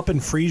statement? Come up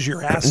and freeze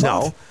your ass off?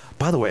 No.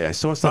 By the way, I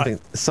saw something.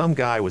 Some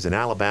guy was in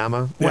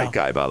Alabama, white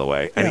guy, by the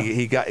way, and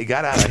he got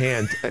out of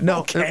hand.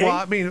 No, well,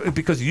 I mean,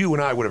 because you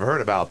and I would have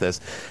heard about this,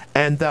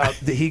 and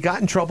he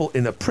got in trouble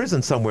in a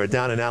prison somewhere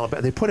down in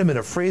Alabama. They put him in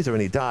a freezer,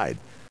 and he died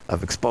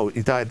of exposed.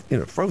 He died,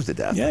 froze to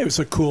death. Yeah, he was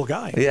a cool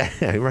guy. Yeah,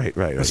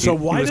 right. So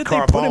why did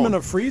they put him in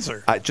a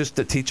freezer? Just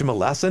to teach him a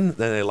lesson.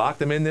 Then they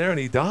locked him in there, and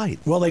he died.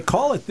 Well, they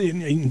call it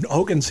in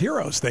Hogan's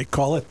Heroes. They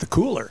call it the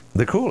cooler.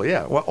 The cooler,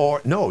 yeah. Well,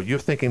 or no, you're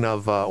thinking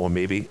of, or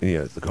maybe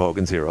the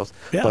Hogan's Heroes,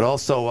 but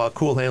also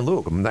Cool Hand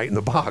Luke, Night in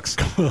the Box.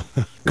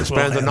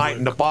 Spends the night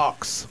in the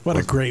box. What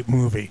a great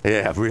movie!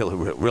 Yeah,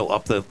 real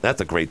up the.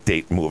 That's a great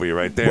date movie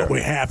right there. What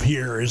we have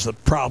here is a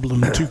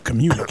problem to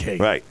communicate.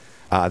 Right.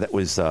 That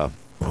was.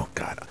 Oh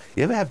God!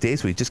 You ever have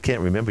days where you just can't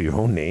remember your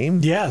own name?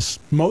 Yes,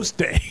 most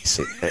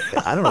days.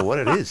 I don't know what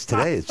it is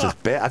today. It's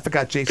just bad. I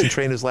forgot Jason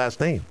Trainor's last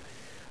name.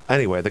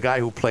 Anyway, the guy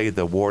who played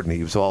the warden,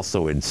 he was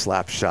also in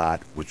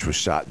Slapshot, which was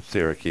shot in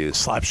Syracuse.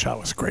 Slapshot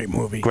was a great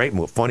movie. Great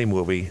movie, funny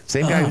movie.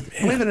 Same guy.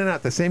 Believe it or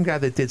not, the same guy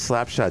that did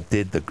Slapshot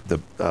did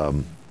the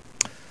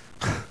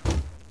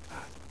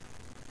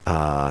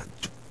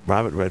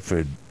Robert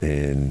Redford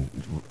and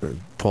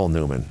Paul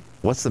Newman.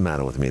 What's the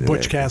matter with me today?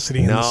 Butch Cassidy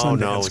and the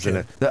Sundance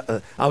Kid.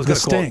 I was going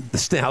to call it the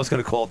Sting. I was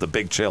going to call it The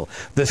Big Chill.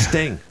 The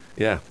Sting.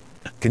 Yeah.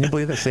 Can you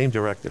believe that? Same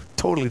director.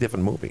 Totally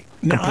different movie.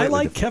 No, I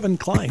like Kevin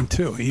Kline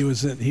too. He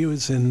was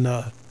in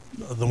the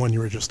one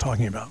you were just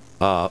talking about.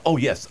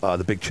 Yes,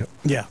 The Big Chill.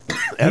 Yeah.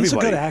 He's a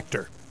good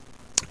actor.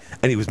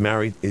 And he was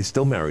married. He's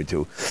still married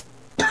to.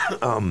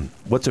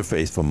 What's her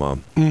face from?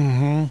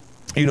 Mm-hmm.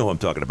 You know what I'm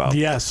talking about.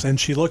 Yes, and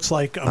she looks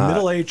like a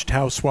middle-aged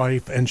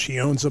housewife, and she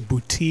owns a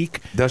boutique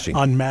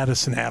on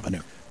Madison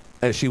Avenue.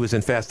 And she was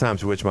in Fast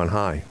Times at Ridgemont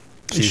High.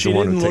 She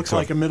didn't look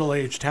like a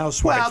middle-aged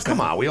housewife. Well, come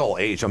on, we all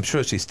age. I'm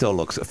sure she still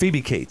looks.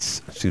 Phoebe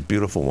Cates. She's a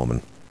beautiful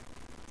woman.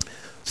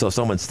 So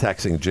someone's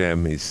texting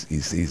Jim.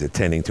 He's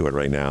attending to it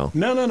right now.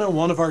 No.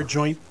 One of our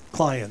joint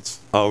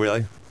clients. Oh,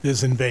 really?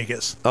 Is in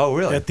Vegas. Oh,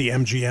 really? At the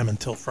MGM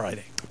until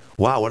Friday.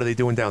 Wow, what are they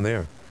doing down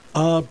there?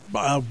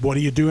 What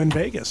do you do in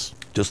Vegas?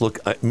 Just look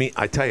at me.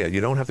 I tell you,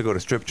 you don't have to go to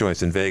strip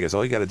joints in Vegas.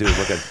 All you got to do is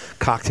look at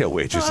cocktail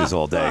waitresses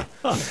all day.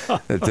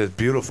 They're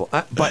beautiful.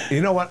 But you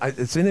know what?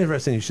 It's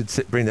interesting. You should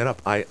bring that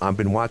up. I've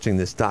been watching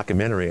this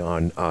documentary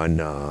on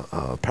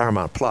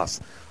Paramount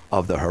Plus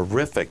of the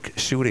horrific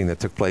shooting that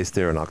took place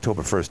there on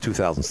October 1st,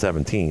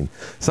 2017.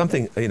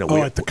 Something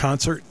at the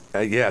concert.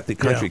 At the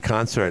country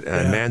concert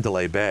in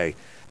Mandalay Bay.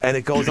 And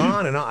it goes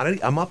on and on.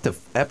 I'm up to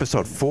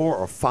episode 4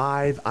 or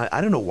 5.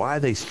 I don't know why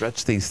they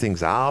stretch these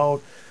things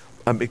out.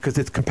 Because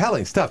it's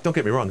compelling stuff. Don't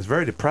get me wrong; it's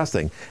very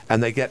depressing,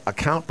 and they get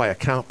account by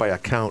account by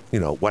account.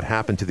 What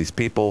happened to these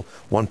people.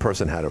 One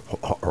person had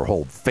her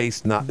whole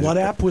face not. What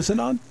app was it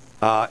on?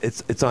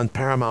 It's on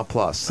Paramount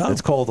Plus. Oh.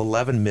 It's called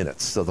 11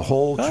 Minutes. So the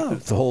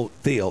whole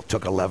deal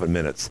took 11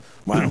 minutes.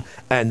 Wow!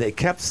 And they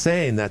kept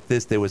saying that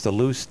there was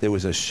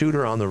a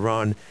shooter on the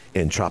run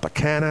in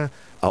Tropicana.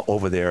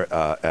 over there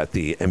at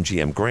the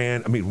MGM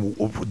Grand. I mean,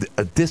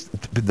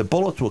 the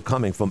bullets were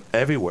coming from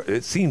everywhere.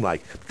 It seemed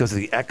like because of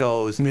the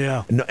echoes.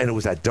 Yeah. And it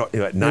was at night.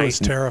 It was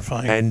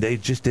terrifying. And they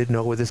just didn't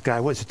know where this guy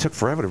was. It took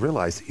forever to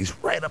realize he's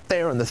right up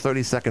there on the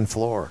 32nd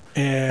floor.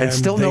 And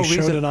still they no showed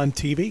reason, it on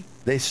TV?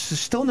 There's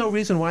still no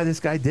reason why this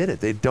guy did it.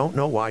 They don't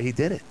know why he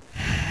did it.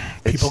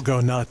 People go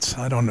nuts.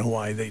 I don't know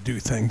why they do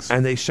things.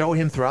 And they show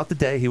him throughout the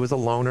day. He was a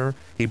loner.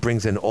 He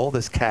brings in all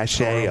this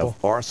cachet of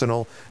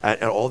Arsenal,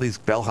 and all these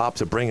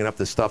bellhops are bringing up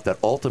the stuff that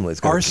ultimately is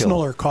going to kill.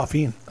 Arsenal or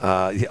caffeine?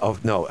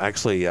 No,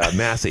 actually,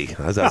 Massey.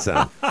 How's that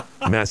sound?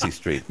 Massey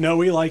Street. No,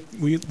 we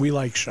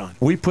like Sean.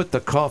 We put the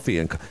coffee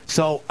in.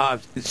 So,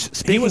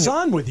 he was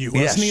on with you,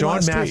 wasn't he?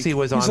 Sean Massey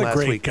was on last week.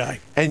 He's a great guy.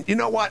 And you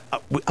know what?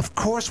 Of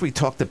course, we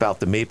talked about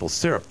the maple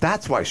syrup.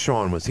 That's why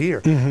Sean was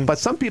here. Mm-hmm. But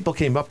some people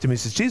came up to me and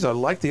said, "Geez, I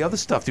like the other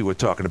stuff you were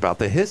talking about.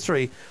 The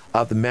history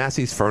of the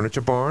Massey's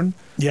Furniture Barn,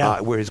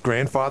 where his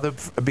grandfather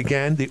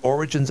began, the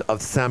origins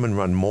of Salmon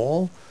Run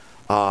Mall."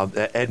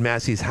 Ed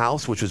Massey's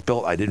house, which was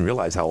built, I didn't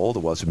realize how old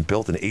it was,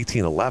 built in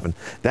 1811.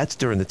 That's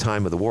during the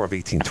time of the War of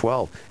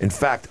 1812. In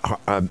fact,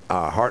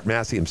 Hart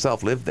Massey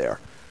himself lived there,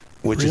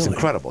 which is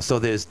incredible. So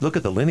look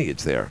at the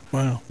lineage there.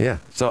 Wow. Yeah.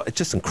 So it's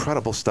just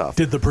incredible stuff.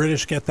 Did the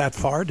British get that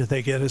far? Did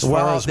they get as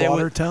far as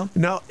Watertown?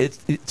 No,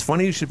 it's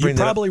funny you should bring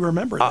that up. You probably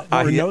remember that.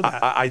 Or know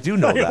that. I do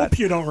know that. I hope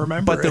you don't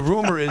remember But the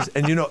rumor is,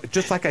 and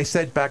just like I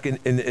said back in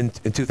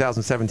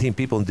 2017,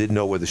 people didn't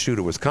know where the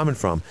shooter was coming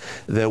from.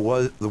 There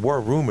were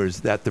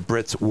rumors that the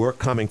Brits were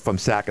coming from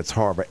Sackett's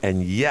Harbor.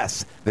 And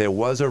yes, there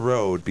was a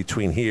road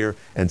between here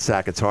and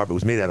Sackett's Harbor. It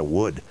was made out of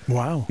wood.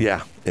 Wow.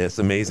 Yeah. It's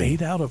amazing.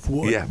 Made out of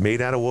wood? Yeah, made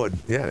out of wood.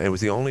 Yeah, it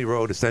was the only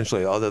road,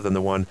 essentially, other than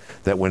the one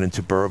that went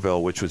into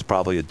Burrville, which was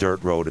probably a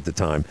dirt road at the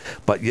time.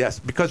 But yes,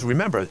 because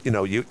remember,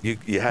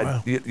 you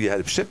had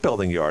a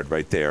shipbuilding yard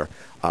right there.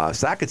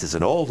 Sackett's is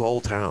an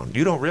old town.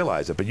 You don't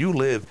realize it, but you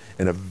live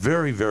in a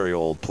very, very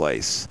old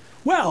place.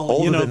 Well,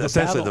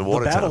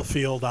 the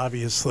battlefield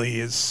obviously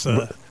is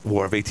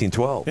War of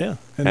 1812. Yeah,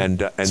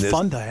 and it's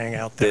fun to hang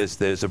out there.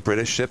 There's a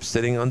British ship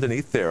sitting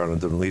underneath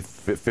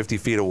 50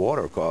 feet of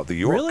water called the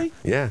York. Really?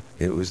 Yeah,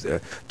 it was.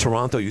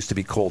 Toronto used to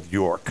be called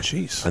York.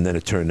 Jeez. And then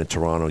it turned to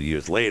Toronto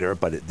years later,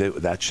 but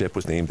that ship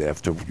was named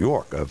after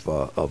York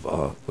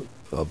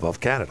of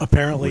Canada.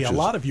 Apparently, a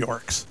lot of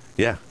Yorks.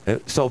 Yeah,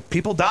 so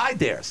people died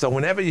there. So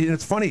whenever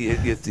it's funny,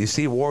 you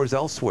see wars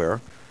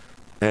elsewhere.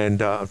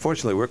 And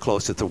unfortunately, we're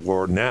closer to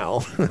war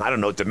now. I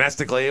don't know,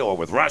 domestically or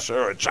with Russia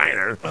or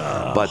China.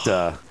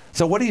 But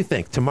so what do you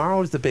think?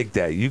 Tomorrow is the big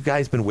day. You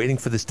guys been waiting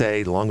for this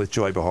day, along with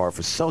Joy Behar,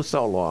 for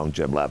so long,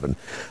 Jim Leven.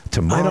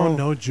 Tomorrow, I don't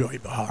know Joy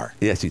Behar.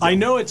 Yes, you do. I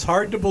know it's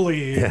hard to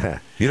believe. Yeah.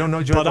 You don't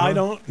know Joy Behar? But I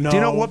don't know. Do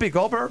you know Whoopi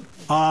Goldberg?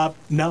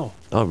 No.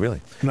 Oh,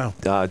 really? No.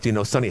 Do you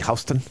know Sonny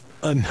Houston?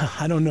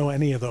 I don't know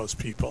any of those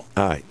people.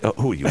 All right.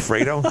 Who are you,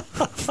 Fredo?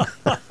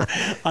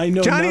 I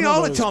know Johnny none of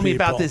Ola those told me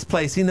people. about this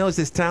place. He knows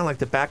this town like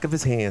the back of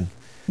his hand.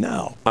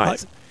 No. All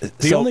right.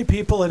 The only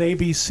people at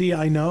ABC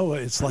I know,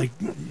 it's like,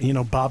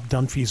 Bob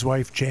Dunphy's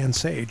wife, Jan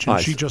Sage, and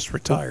she just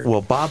retired.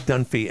 Well, Bob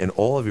Dunphy and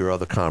all of your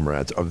other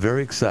comrades are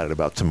very excited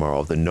about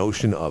tomorrow, the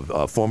notion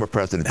of former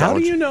President How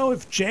Donald do you know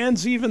if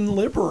Jan's even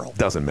liberal?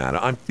 Doesn't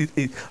matter.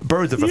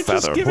 Birds of a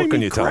feather. Just giving what can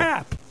me you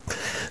crap. tell?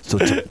 So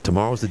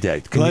tomorrow's the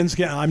day.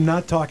 I'm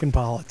not talking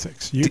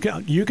politics. You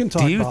can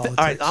talk politics.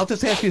 All right, I'll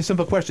just ask you a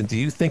simple question. Do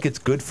you think it's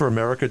good for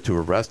America to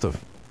arrest a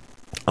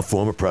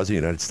former president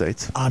of the United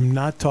States? I'm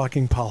not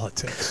talking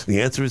politics.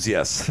 The answer is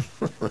yes.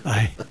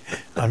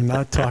 I'm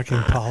not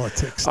talking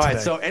politics today. All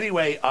right, so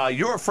anyway,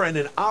 you're a friend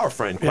and our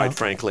friend, quite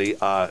frankly,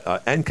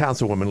 and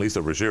Councilwoman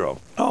Lisa Ruggiero.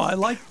 Oh, I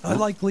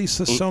like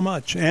Lisa so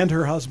much, and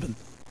her husband.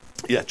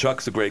 Yeah,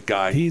 Chuck's a great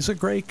guy. He's a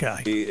great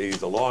guy.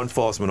 He's a law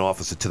enforcement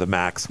officer to the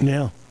max.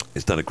 Yeah.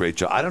 He's done a great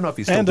job. I don't know if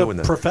he's still doing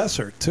that. And a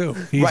professor, too.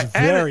 He's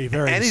very,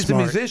 very smart. And he's a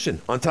musician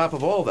on top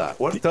of all that.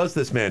 What does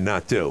this man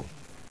not do?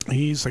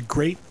 He's a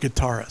great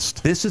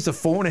guitarist. This is a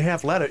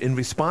 4.5 letter in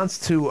response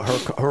to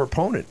her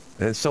opponent.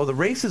 And so the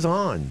race is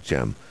on,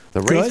 Jim.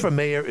 The race for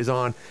mayor is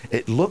on.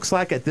 It looks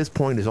like at this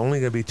point there's only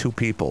going to be two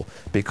people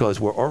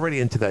because we're already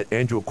into that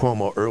Andrew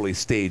Cuomo early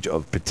stage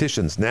of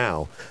petitions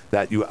now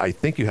that I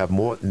think you have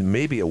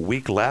maybe a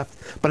week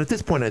left. But at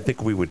this point, I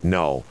think we would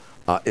know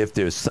if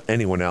there's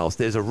anyone else.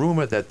 There's a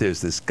rumor that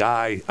there's this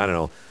guy, I don't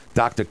know,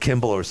 Dr.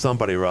 Kimball or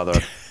somebody or other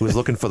who's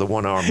looking for the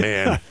one-armed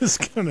man. I was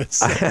going to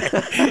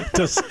say,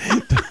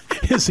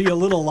 is he a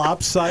little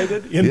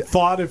lopsided in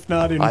thought, if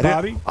not in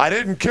body? I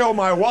didn't kill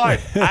my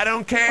wife. I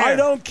don't care. I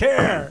don't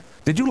care.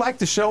 Did you like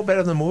the show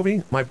better than the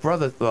movie? My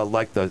brother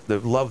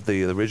loved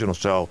the original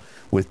show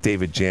with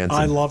David Jansen.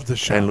 I loved the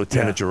show. And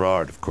Lieutenant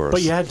Gerard, of course.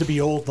 But you had to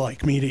be old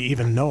like me to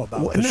even know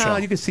about the show. No,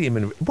 you can see him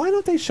in... Why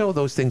don't they show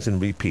those things in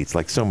repeats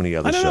like so many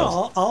other shows? I don't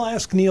know. I'll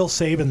ask Neil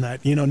Saban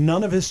that.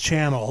 None of his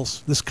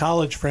channels, this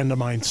college friend of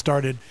mine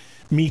started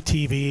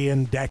MeTV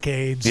and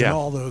Decades and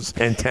all those.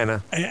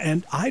 Antenna.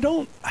 And I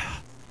don't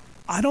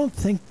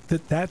think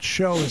that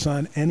show is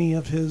on any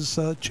of his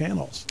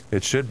channels.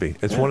 It should be.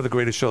 It's one of the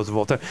greatest shows of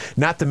all time.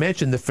 Not to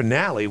mention the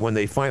finale when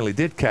they finally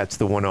did catch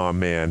the one-armed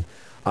man.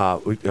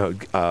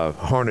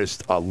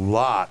 harnessed a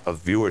lot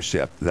of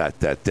viewership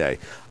that day.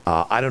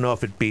 I don't know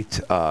if it beat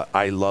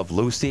I Love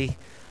Lucy.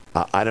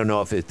 I don't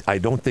know if it. I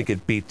don't think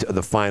it beat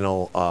the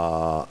final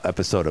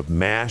episode of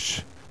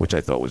MASH, which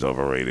I thought was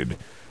overrated.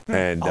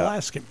 And I'll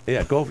ask him.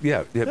 Yeah, go.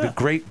 Yeah.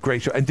 Great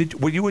show. And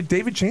were you a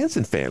David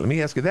Jansen fan? Let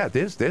me ask you that.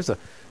 There's a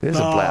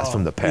blast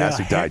from the past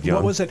who died young.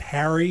 What was it?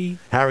 Harry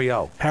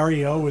O.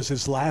 Harry O was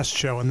his last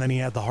show, and then he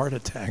had the heart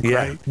attack. Yeah.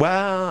 Right?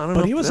 Well, I don't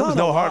know. But he was there on was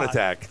no a heart lot.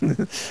 attack.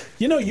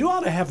 You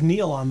ought to have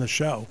Neil on the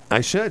show.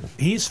 I should.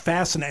 He's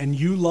fascinating, and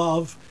you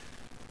love,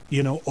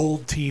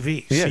 old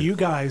TV. Yeah. So you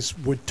guys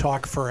would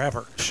talk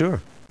forever.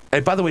 Sure.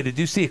 And by the way, did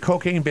you see a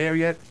Cocaine Bear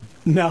yet?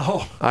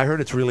 No. I heard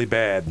it's really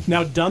bad.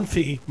 Now,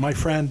 Dunphy, my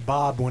friend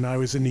Bob, when I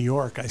was in New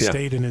York, I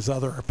stayed in his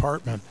other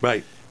apartment.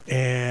 Right.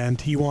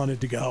 And he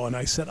wanted to go. And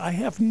I said, I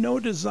have no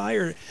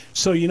desire.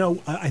 So,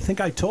 I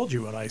think I told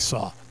you what I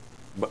saw.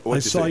 I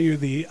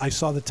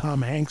saw the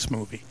Tom Hanks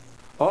movie.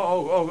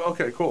 Oh,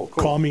 okay, cool.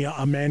 Call Me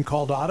a Man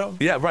Called Otto?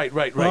 Yeah, right.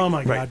 Oh,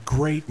 my God,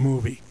 great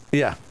movie.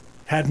 Yeah.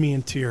 Had me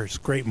in tears.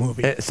 Great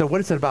movie. So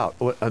what is it about?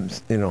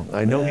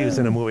 I know he was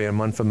in a movie.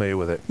 I'm unfamiliar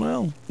with it.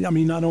 Well, I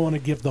don't want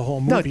to give the whole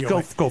movie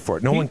away. Go for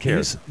it. No one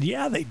cares.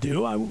 Yeah, they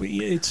do.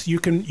 You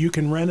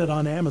can rent it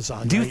on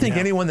Amazon. Do you think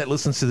anyone that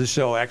listens to the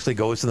show actually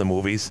goes to the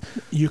movies?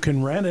 You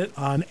can rent it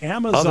on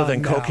Amazon other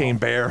than now. Cocaine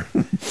Bear.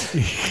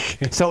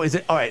 So is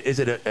it all right? Is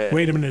it a?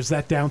 Wait a minute. Is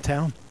that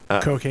downtown?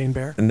 Cocaine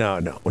Bear? No.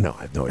 I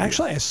have no idea.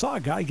 Actually, I saw a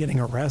guy getting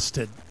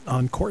arrested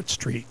on Court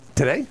Street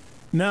today.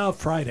 No,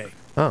 Friday.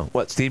 Oh,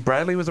 what? Steve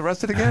Bradley was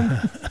arrested again?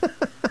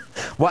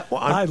 What?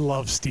 I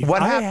love Steve.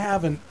 What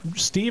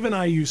Steve and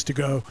I used to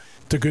go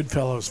to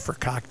Goodfellows for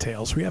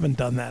cocktails. We haven't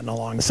done that in a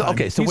long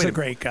time. So he's a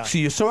great guy. So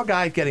you saw a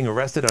guy getting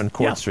arrested on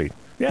Court Street.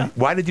 Yeah.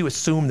 Why did you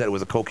assume that it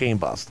was a cocaine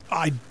bust?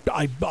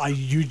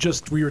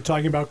 We were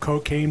talking about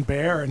Cocaine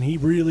Bear, and he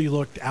really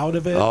looked out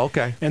of it. Oh,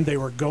 okay. And they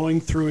were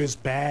going through his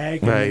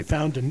bag, and they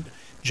found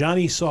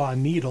Johnny saw a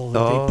needle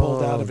that they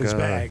pulled out of his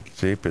bag.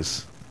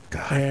 Jeepers.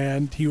 God.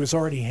 And he was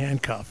already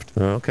handcuffed.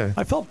 Oh, okay.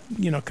 I felt,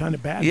 kind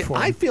of bad for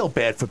him. I feel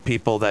bad for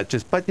people that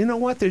but you know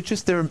what? They're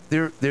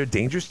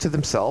dangerous to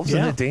themselves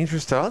and they're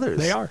dangerous to others.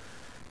 They are.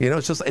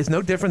 It's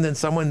no different than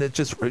someone that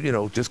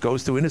just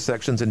goes through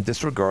intersections and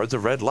disregards a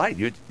red light.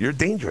 You're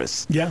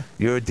dangerous. Yeah.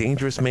 You're a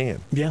dangerous man.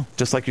 Yeah.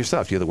 Just like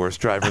yourself. You're the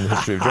worst driver in the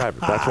history of driving.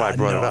 That's why I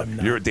brought it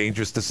up. You're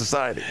dangerous to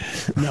society.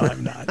 No,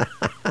 I'm not.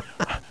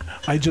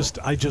 I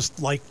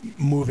just like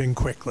moving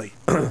quickly.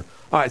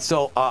 All right,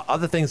 so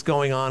other things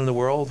going on in the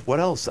world. What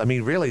else?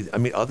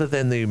 Other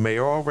than the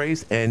mayoral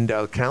race and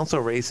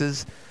council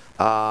races,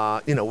 we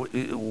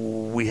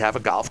have a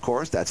golf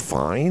course. That's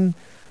fine.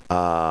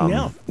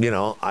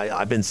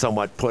 I've been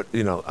somewhat put.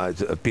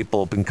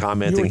 People have been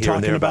commenting here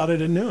and there about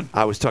it at noon.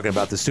 I was talking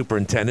about the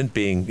superintendent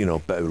being,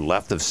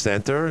 left of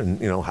center,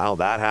 and how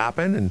that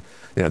happened, and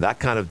that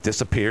kind of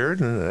disappeared,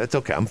 and that's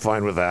okay. I'm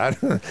fine with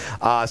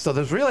that. So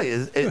there's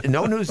really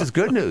no news is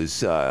good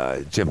news,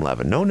 Jim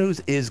Leven. No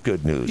news is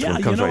good news when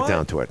it comes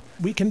down to it.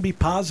 We can be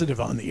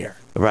positive on the air.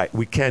 Right,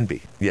 we can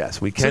be.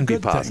 Yes, we can be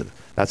positive.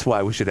 That's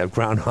why we should have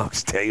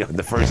Groundhog's Day on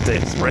the first day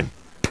of spring.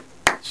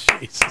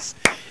 Jesus.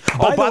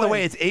 By the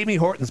way, it's Amy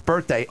Horton's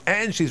birthday,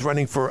 and she's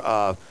running for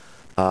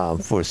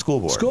school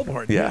board. School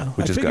board, yeah,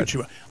 which is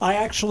good. I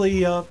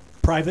actually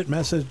private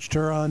messaged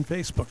her on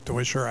Facebook to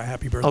wish her a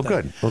happy birthday.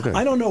 Oh, good.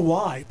 I don't know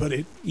why, but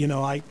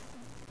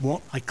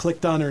I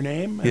clicked on her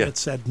name and it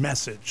said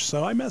message,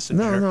 so I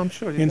messaged her. No, I'm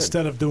sure you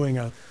instead of doing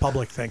a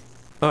public thing.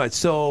 All right,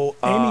 so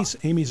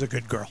Amy's a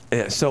good girl.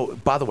 Yeah. So,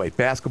 by the way,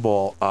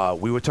 basketball.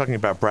 We were talking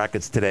about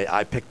brackets today.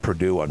 I picked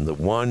Purdue on the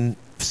one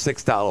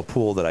 $6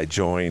 pool that I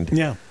joined.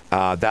 Yeah.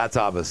 That's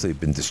obviously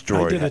been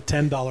destroyed. I did a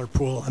 $10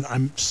 pool, and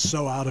I'm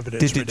so out of it.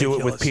 Did you do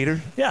it with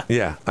Peter? Yeah.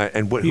 Yeah.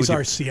 And he's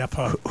our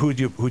CFO. Who'd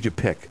you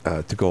pick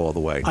to go all the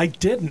way? I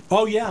didn't.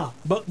 Oh yeah,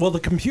 but the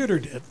computer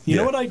did. You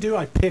know what I do?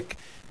 I pick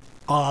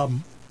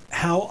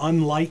how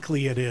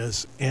unlikely it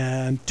is,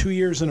 and 2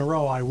 years in a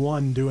row I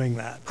won doing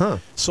that. Huh.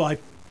 So I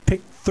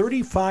picked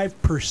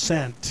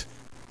 35%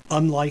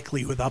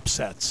 unlikely with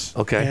upsets.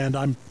 Okay. And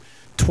I'm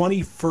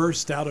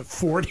 21st out of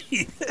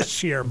 40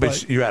 this year.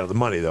 But you're out of the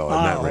money, though,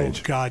 in that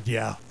range. Oh, God,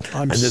 yeah.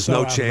 And there's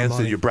no chance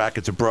that your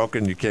brackets are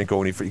broken. You can't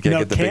go any further. You can't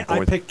get the big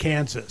points. I picked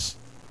Kansas.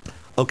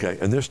 Okay,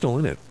 and they're still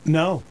in it.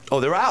 No. Oh,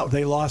 they're out.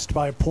 They lost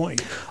by a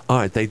point. All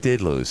right, they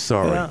did lose.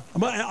 Sorry. Yeah.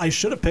 I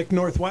should have picked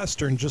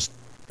Northwestern to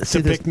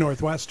pick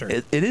Northwestern.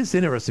 It is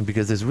interesting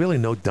because there's really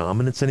no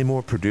dominance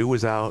anymore. Purdue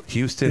was out.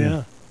 Houston.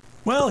 Yeah.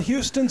 Well,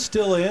 Houston's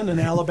still in, and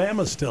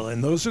Alabama's still in.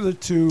 Those are the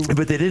two.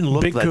 But they didn't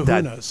look big like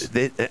kahunas.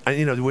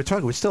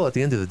 that. We're still at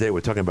the end of the day.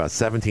 We're talking about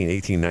 17,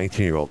 18,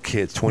 19-year-old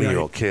kids,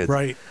 20-year-old kids,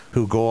 right,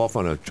 who go off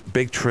on a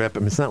big trip.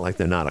 It's not like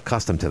they're not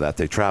accustomed to that.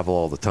 They travel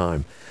all the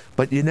time.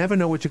 But you never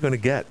know what you're going to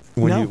get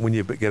when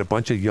you get a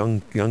bunch of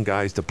young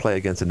guys to play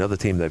against another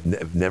team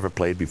they've never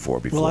played before.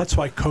 Well, that's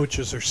why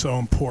coaches are so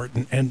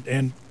important,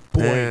 and.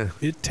 Boy,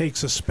 it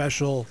takes a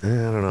special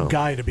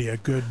guy to be a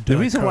good The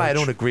reason coach. why I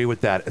don't agree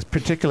with that, is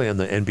particularly on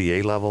the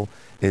NBA level,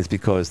 is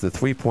because the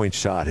three-point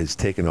shot has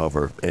taken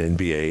over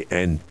NBA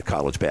and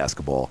college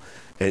basketball.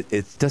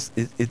 it's just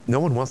no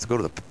one wants to go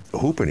to the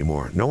hoop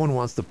anymore. No one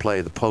wants to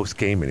play the post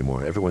game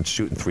anymore. Everyone's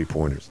shooting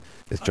 3-pointers.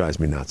 It drives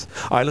me nuts.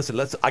 All right, listen.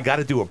 I got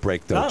to do a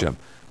break though, Jim.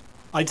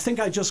 I think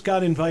I just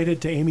got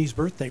invited to Amy's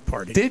birthday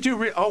party. Did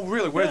you? Oh,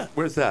 really?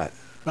 Where's that?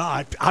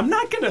 I'm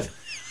not gonna.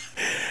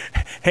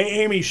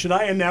 Hey, Amy, should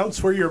I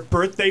announce where your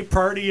birthday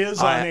party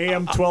is on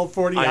AM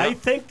 1240? I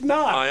think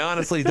not. I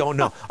honestly don't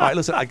know. All right,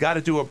 listen, I got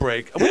to do a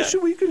break.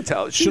 We can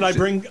tell. Should I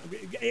bring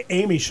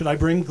Amy? Should I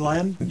bring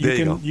Glenn?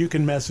 You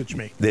can message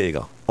me. There you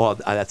go. Well,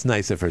 that's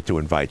nice of her to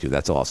invite you.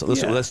 That's awesome.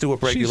 Listen, let's do a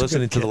break. You're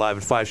listening to the Live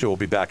at 5 show. We'll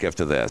be back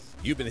after this.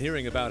 You've been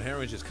hearing about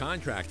Herringer's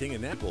Contracting,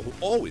 and Apple will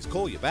always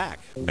call you back.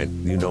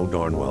 And you know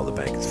darn well the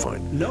bank is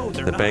fine. No,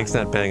 they're not. The bank's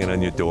not banging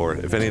on your door.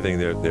 If anything,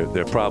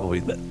 they're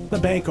probably the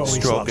bank always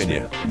stroking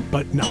you.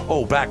 But no.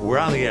 Oh, back. We're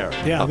on the air.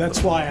 Yeah,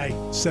 that's why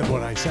I said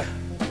what I said.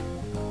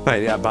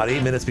 Right, about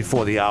 8 minutes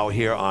before the hour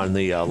here on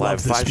the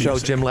Live 5 show.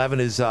 Jim Leven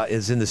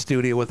is in the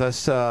studio with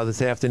us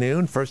this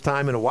afternoon. First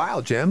time in a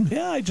while, Jim.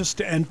 Yeah,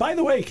 and by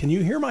the way, can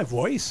you hear my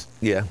voice?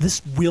 Yeah.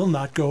 This will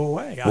not go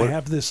away. What? I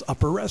have this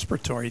upper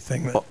respiratory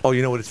thing.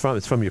 You know what it's from?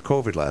 It's from your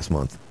COVID last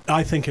month.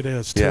 I think it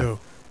is, too.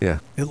 Yeah.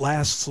 It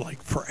lasts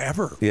like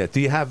forever. Yeah. Do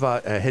you have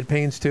head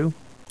pains, too?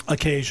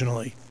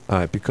 Occasionally. All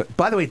right.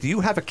 By the way, do you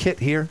have a kit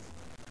here?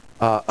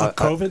 A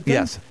COVID thing?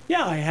 Yes.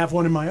 Yeah, I have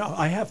one in my office.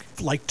 I have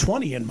like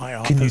 20 in my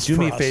office. Can you do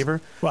me a favor?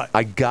 What?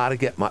 I got to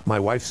get my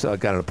wife's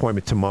got an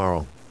appointment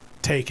tomorrow.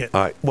 Take it.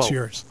 All right. Well, it's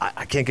yours.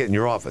 I can't get in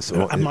your office.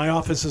 My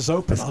office is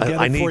open. I'll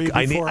get it for you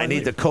before I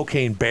need the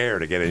cocaine bear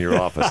to get in your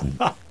office and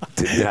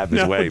to have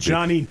his way.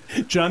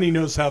 Johnny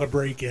knows how to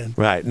break in.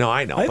 Right. No,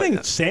 I know.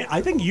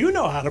 I think you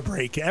know how to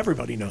break in.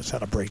 Everybody knows how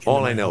to break in.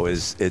 All I know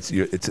is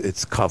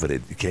it's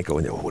coveted. You can't go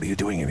in there. What are you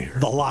doing in here?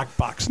 The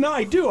lockbox. No,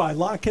 I do. I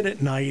lock it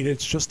at night.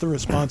 It's just the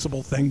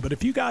responsible thing. But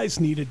if you guys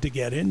needed to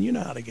get in, you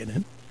know how to get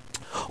in.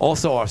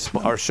 Also,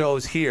 our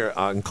shows here,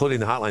 including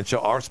the Hotline Show,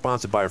 are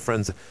sponsored by our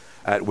friends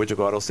at Widget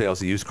Auto Sales,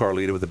 the used car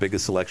leader with the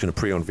biggest selection of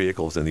pre-owned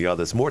vehicles than the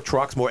others. More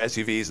trucks, more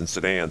SUVs, and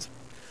sedans.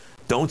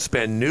 Don't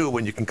spend new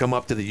when you can come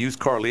up to the used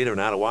car leader and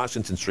out of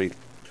Washington Street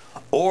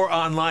or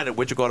online at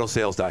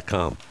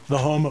widgetautosales.com. The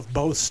home of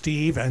both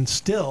Steve and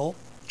still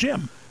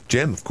Jim.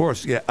 Jim, of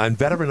course, yeah, and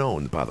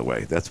veteran-owned, by the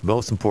way. That's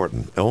most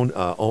important.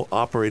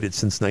 Operated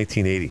since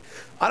 1980.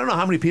 I don't know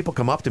how many people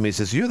come up to me and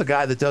says, "You're the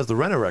guy that does the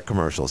Rent-A-Wreck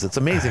commercials." It's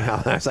amazing how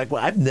I was like,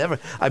 well,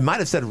 I might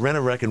have said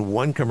Rent-A-Wreck in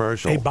one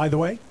commercial. Hey, by the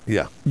way,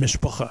 yeah,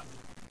 Mishpacha.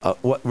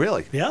 What?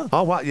 Really? Yeah.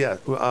 Oh, wow. Yeah.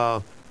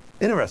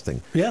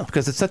 Interesting. Yeah.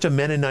 Because it's such a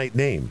Mennonite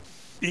name.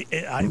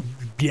 Yeah.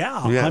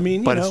 I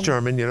mean, but it's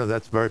German.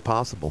 That's very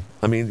possible.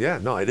 I mean, yeah.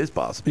 No, it is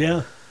possible.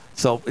 Yeah.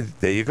 So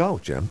there you go,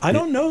 Jim. I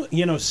don't know.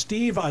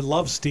 Steve, I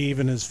love Steve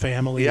and his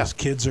family. Yeah. His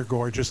kids are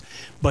gorgeous.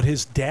 But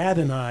his dad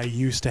and I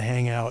used to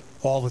hang out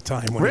all the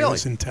time when he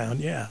was in town.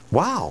 Yeah.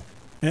 Wow.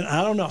 And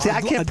I don't know. See,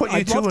 I can't put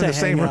you two in the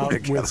same room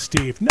with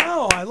Steve.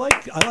 No, I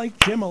like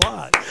Jim a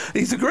lot.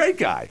 He's a great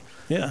guy.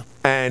 Yeah.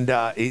 And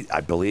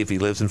I believe he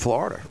lives in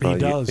Florida. He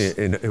does.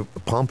 In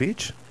Palm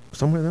Beach,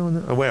 somewhere there,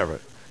 or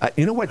wherever.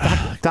 You know what?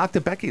 Dr.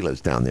 Becky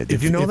lives down there.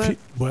 Did you know that?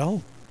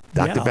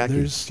 Dr. Becky.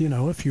 There's,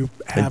 if you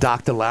have... And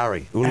Dr.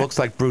 Larry, who looks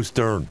like Bruce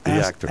Dern, the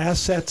actor.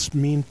 Assets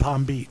mean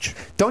Palm Beach.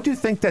 Don't you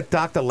think that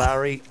Dr.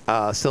 Larry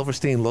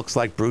Silverstein looks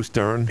like Bruce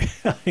Dern?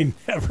 I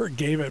never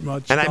gave it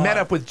much And thought. I met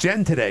up with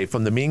Jen today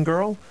from the Mean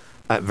Girl.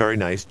 Very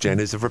nice. Jen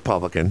is a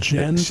Republican.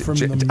 Jen from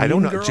the Mean Girl? I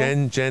don't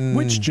know. Jen.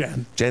 Which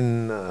Jen?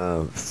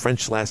 Jen,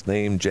 French last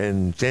name.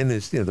 Jen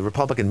is the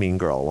Republican Mean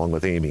Girl, along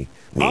with Amy.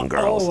 Mean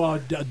Girls.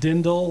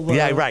 Dindal.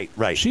 Yeah,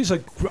 right. She's a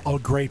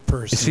great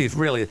person. She's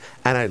really.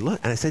 And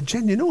I said,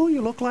 Jen, you know who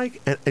you look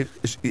like? And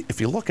if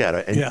you look at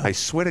her, and I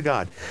swear to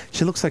God,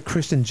 she looks like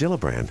Kristen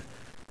Gillibrand.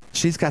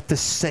 She's got the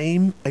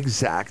same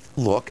exact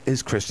look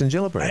as Kristen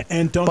Gillibrand.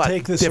 And don't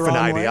take this the wrong way.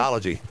 Different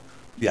ideology.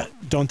 Yeah.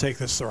 Don't take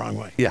this the wrong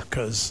way. Yeah.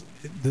 Because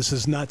this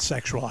is not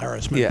sexual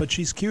harassment, but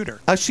she's cuter.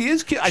 She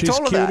is cute. I she's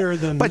told her cuter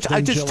that. Than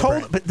I just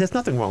told her. But there's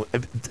nothing wrong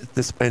with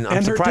this. And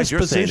I'm surprised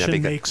you're saying that. Her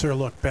disposition makes her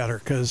look better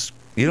because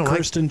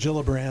Kristen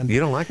Gillibrand. You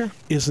don't like her?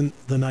 Isn't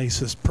the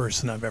nicest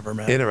person I've ever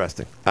met.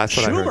 Interesting. That's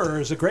what I heard. Schumer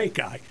is a great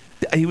guy.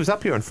 He was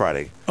up here on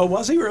Friday. Oh,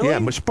 was he really? Yeah,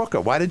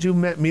 Mishpucha. Why did you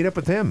meet up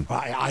with him?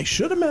 I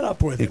should have met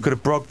up with him. You could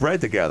have broke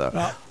bread together.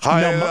 No.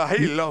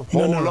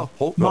 Matzah.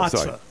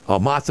 Oh,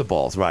 matzah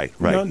balls. Right.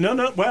 No.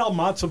 Well,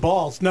 matzah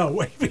balls. No,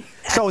 wait.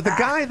 So the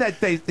guy that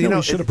they,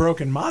 we should have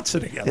broken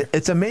matzah together.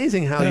 It's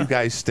amazing how you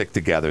guys stick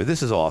together.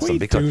 This is awesome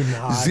because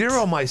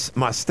Zero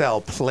Mostel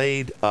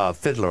played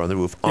Fiddler on the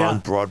Roof on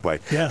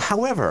Broadway. Yeah.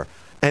 However,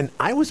 and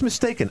I was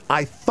mistaken.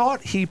 I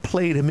thought he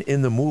played him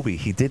in the movie.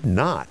 He did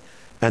not.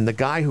 And the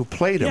guy who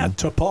played him... Yeah,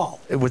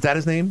 T'Pol. Was that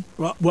his name?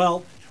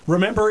 Well,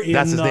 remember in...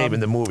 That's his name in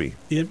the movie.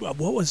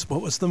 What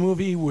was the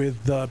movie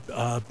with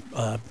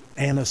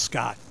Anna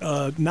Scott?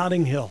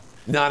 Notting Hill.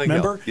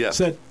 Remember? Yeah.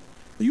 Said,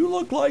 you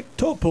look like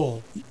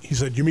T'Pol. He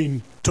said, you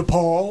mean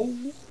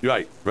T'Pol?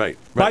 Right.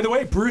 By the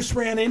way, Bruce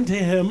ran into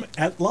him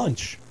at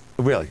lunch.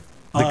 Really?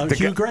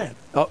 Hugh Grant.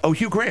 Oh,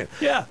 Hugh Grant.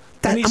 Yeah.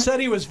 And he said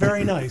he was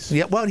very nice.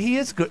 Yeah, well, he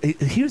is good.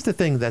 Here's the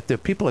thing that the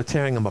people are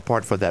tearing him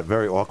apart for that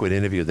very awkward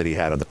interview that he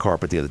had on the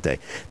carpet the other day.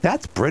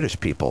 That's British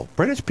people.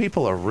 British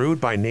people are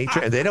rude by nature,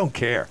 and they don't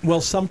care.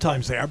 Well,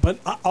 sometimes they are, but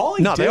all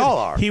he did, they all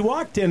are. He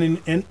walked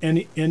in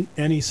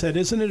and he said,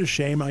 "Isn't it a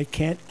shame I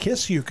can't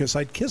kiss you because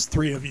I'd kiss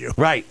 3 of you?"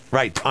 Right,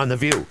 on The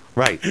View,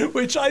 right.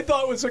 Which I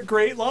thought was a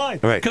great line.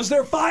 Right. Because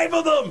there are 5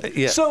 of them.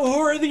 Yeah. So who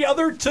are the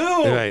other 2?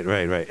 Right.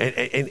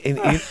 And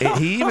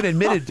he even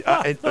admitted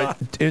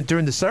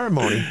during the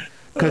ceremony,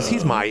 because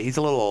he's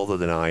a little older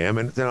than I am,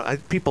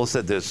 and people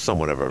said there's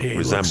somewhat of a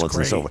resemblance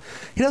and so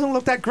forth. He doesn't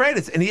look that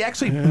great, and he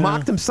actually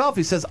mocked himself.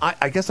 He says,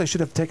 "I guess I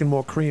should have taken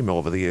more cream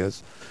over the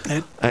years."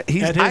 At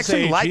his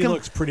age, he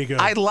looks pretty good.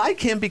 I like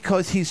him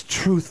because he's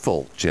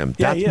truthful, Jim.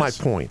 Yeah, That's my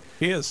point.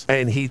 He is,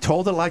 and he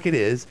told it like it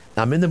is.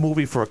 I'm in the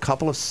movie for a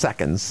couple of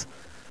seconds,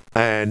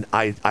 and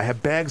I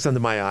have bags under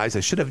my eyes. I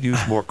should have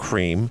used more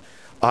cream.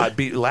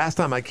 Last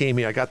time I came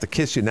here, I got to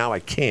kiss you. Now I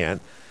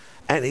can't.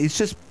 And he's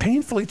just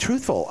painfully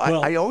truthful.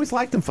 I always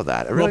liked him for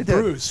that. I really did.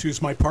 Bruce,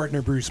 who's my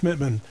partner, Bruce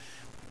Mittman,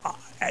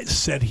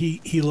 said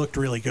he looked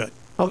really good.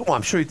 Oh, well,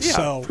 I'm sure. Yeah,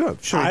 so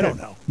sure I don't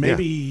know.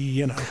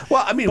 Maybe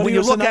Well, I mean, when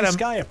you look at him,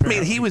 guy,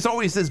 he was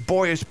always this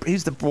boyish.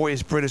 He's the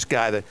boyish British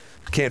guy that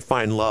can't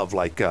find love,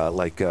 like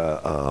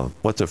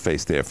what's her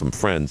face there from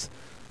Friends.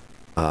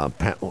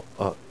 Okay,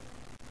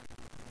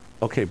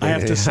 I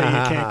have to say you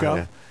can't go.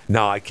 Yeah.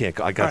 No, I can't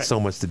go. I got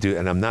so much to do,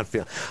 and I'm not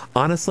feeling.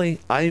 Honestly,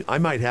 I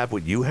might have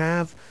what you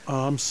have.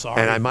 Oh, I'm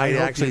sorry. And I might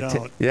hope actually. you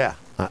don't. Yeah,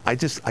 I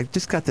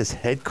just got this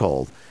head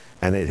cold,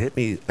 and it hit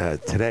me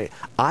today.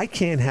 I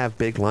can't have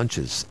big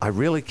lunches. I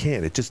really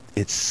can't.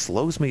 It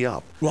slows me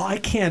up. Well, I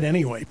can't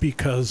anyway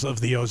because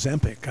of the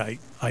Ozempic.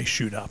 I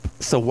shoot up.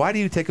 So why do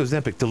you take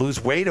Ozempic, to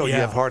lose weight, or you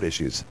have heart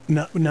issues?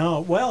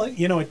 No. Well,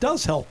 it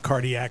does help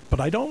cardiac, but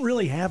I don't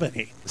really have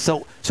any.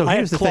 So I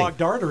here's have the clogged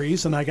thing.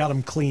 arteries, and I got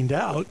them cleaned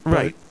out.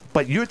 Right.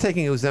 But you're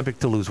taking Ozempic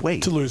to lose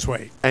weight. To lose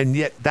weight. And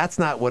yet that's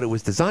not what it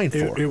was designed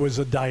for. It was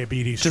a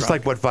diabetes Just drug.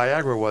 like what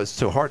Viagra was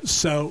to heart disease.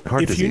 So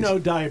if you know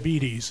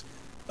diabetes,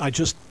 I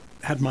just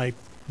had my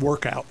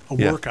workup,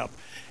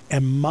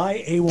 and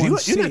my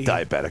A1C... You're not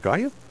diabetic, are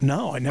you?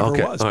 No, I never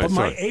was. Right, but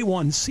my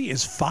A1C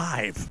is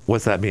 5.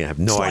 What's that mean? I have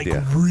no idea.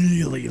 It's like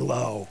really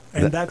low.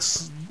 And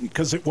that's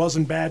because it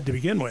wasn't bad to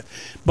begin with.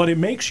 But it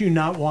makes you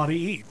not want to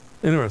eat.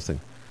 Interesting.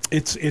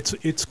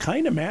 It's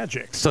kind of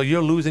magic. So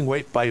you're losing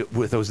weight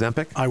with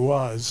Ozempic? I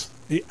was.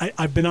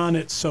 I've been on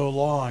it so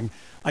long.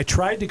 I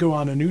tried to go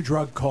on a new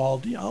drug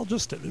called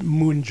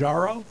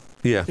Mounjaro.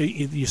 Yeah.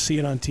 You see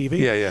it on TV.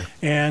 Yeah.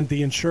 And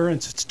the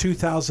insurance, it's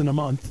 $2,000 a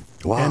month.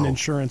 Wow. And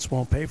insurance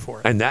won't pay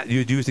for it. And that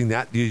you're using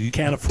that? You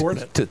can't afford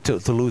it.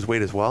 To lose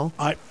weight as well?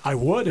 I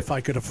would if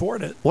I could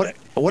afford it. What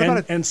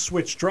about and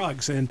switch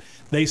drugs. And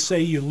they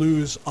say you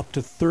lose up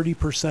to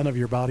 30% of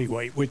your body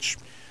weight, which...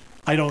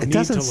 I don't need to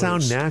lose. It doesn't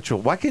sound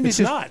natural. Why can't you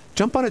just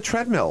jump on a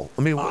treadmill?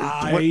 I mean,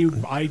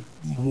 I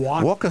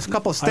walk a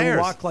couple of stairs.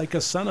 I walk like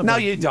a son of a No,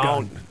 you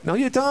don't. gun. No,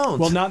 you don't.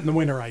 Well, not in the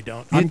winter. I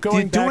don't. I'm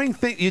going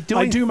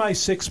I do my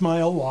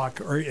 6-mile walk,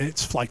 or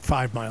it's like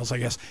 5 miles, I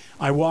guess.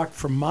 I walk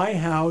from my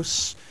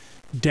house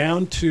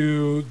down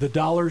to the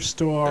dollar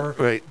store,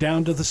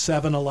 down to the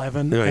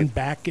 7-Eleven, and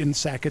back in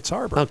Sackett's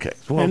Harbor. Okay.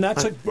 Well, and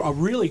that's a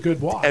really good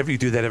walk. You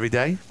do that every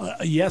day?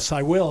 Yes,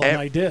 I will, and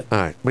I did. All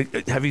right.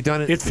 But have you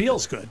done it? It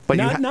feels good. But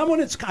not when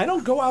it's... I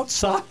don't go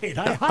outside.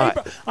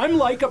 I'm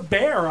like a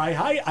bear.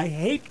 I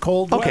hate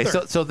cold weather. Okay,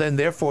 so then,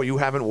 therefore, you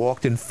haven't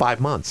walked in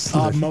 5 months.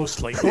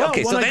 Mostly.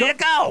 Okay, so there you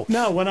go.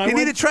 No, when I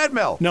need a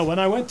treadmill. No, when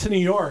I went to New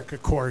York,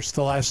 of course,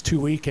 the last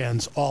 2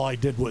 weekends, all I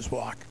did was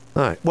walk.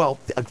 All right. Well,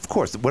 of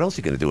course. What else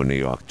are you going to do in New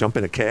York? Jump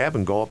in a cab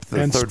and go up to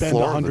the and third spend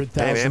floor?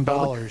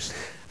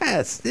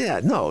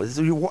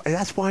 $100,000.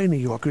 That's why New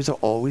Yorkers are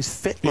always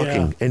fit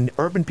looking, and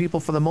urban people,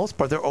 for the most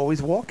part, they're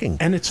always walking.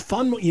 And it's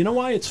fun. You know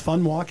why it's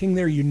fun walking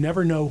there? You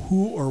never know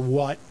who or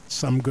what,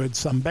 some good,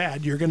 some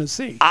bad, you're going to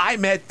see. I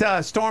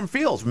met Storm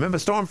Fields. Remember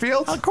Storm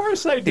Fields? Of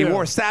course I do. He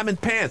wore salmon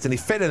pants, and he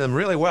fitted them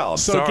really well. I'm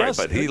sorry,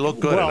 but he looked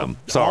good in them.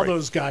 Sorry. All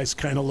those guys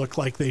kind of look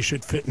like they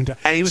should fit into...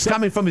 And he was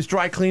coming from his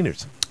dry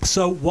cleaners.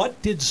 So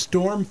what did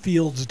Storm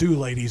Fields do,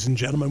 ladies and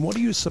gentlemen? What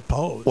do you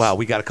suppose? Well,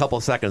 we got a couple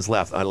of seconds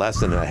left, less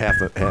than a half.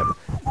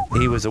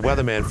 He was a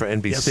weatherman for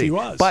NBC. Yes, he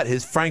was. But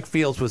Frank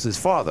Fields was his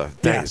father,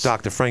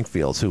 Dr. Frank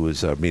Fields, who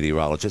was a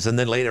meteorologist. And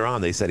then later on,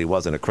 they said he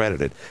wasn't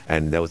accredited,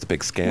 and that was a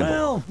big scandal.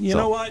 Well, you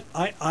know what?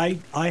 I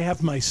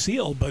have my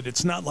seal, but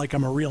it's not like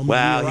I'm a real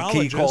meteorologist.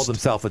 Well, he called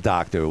himself a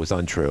doctor. It was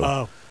untrue.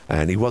 Oh.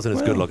 And he wasn't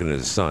as good looking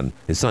as his son.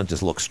 His son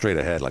just looked straight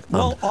ahead, like,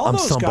 all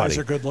those somebody. Guys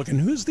are good looking.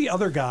 Who's the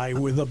other guy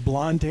with the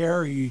blonde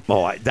hair? He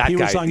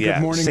was on Good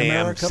Morning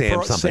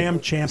America. Sam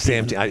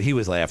Champion. He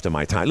was after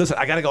my time. Listen,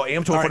 I got to go.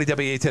 AM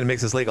 1240 WA10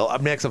 makes us legal.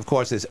 Up next, of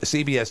course, is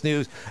CBS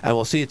News, and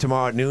we'll see you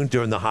tomorrow at noon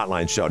during the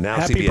Hotline Show. Now,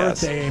 Happy CBS.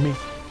 birthday, Amy.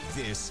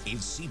 This is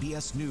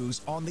CBS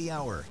News on the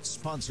Hour,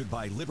 sponsored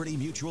by Liberty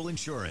Mutual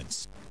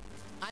Insurance.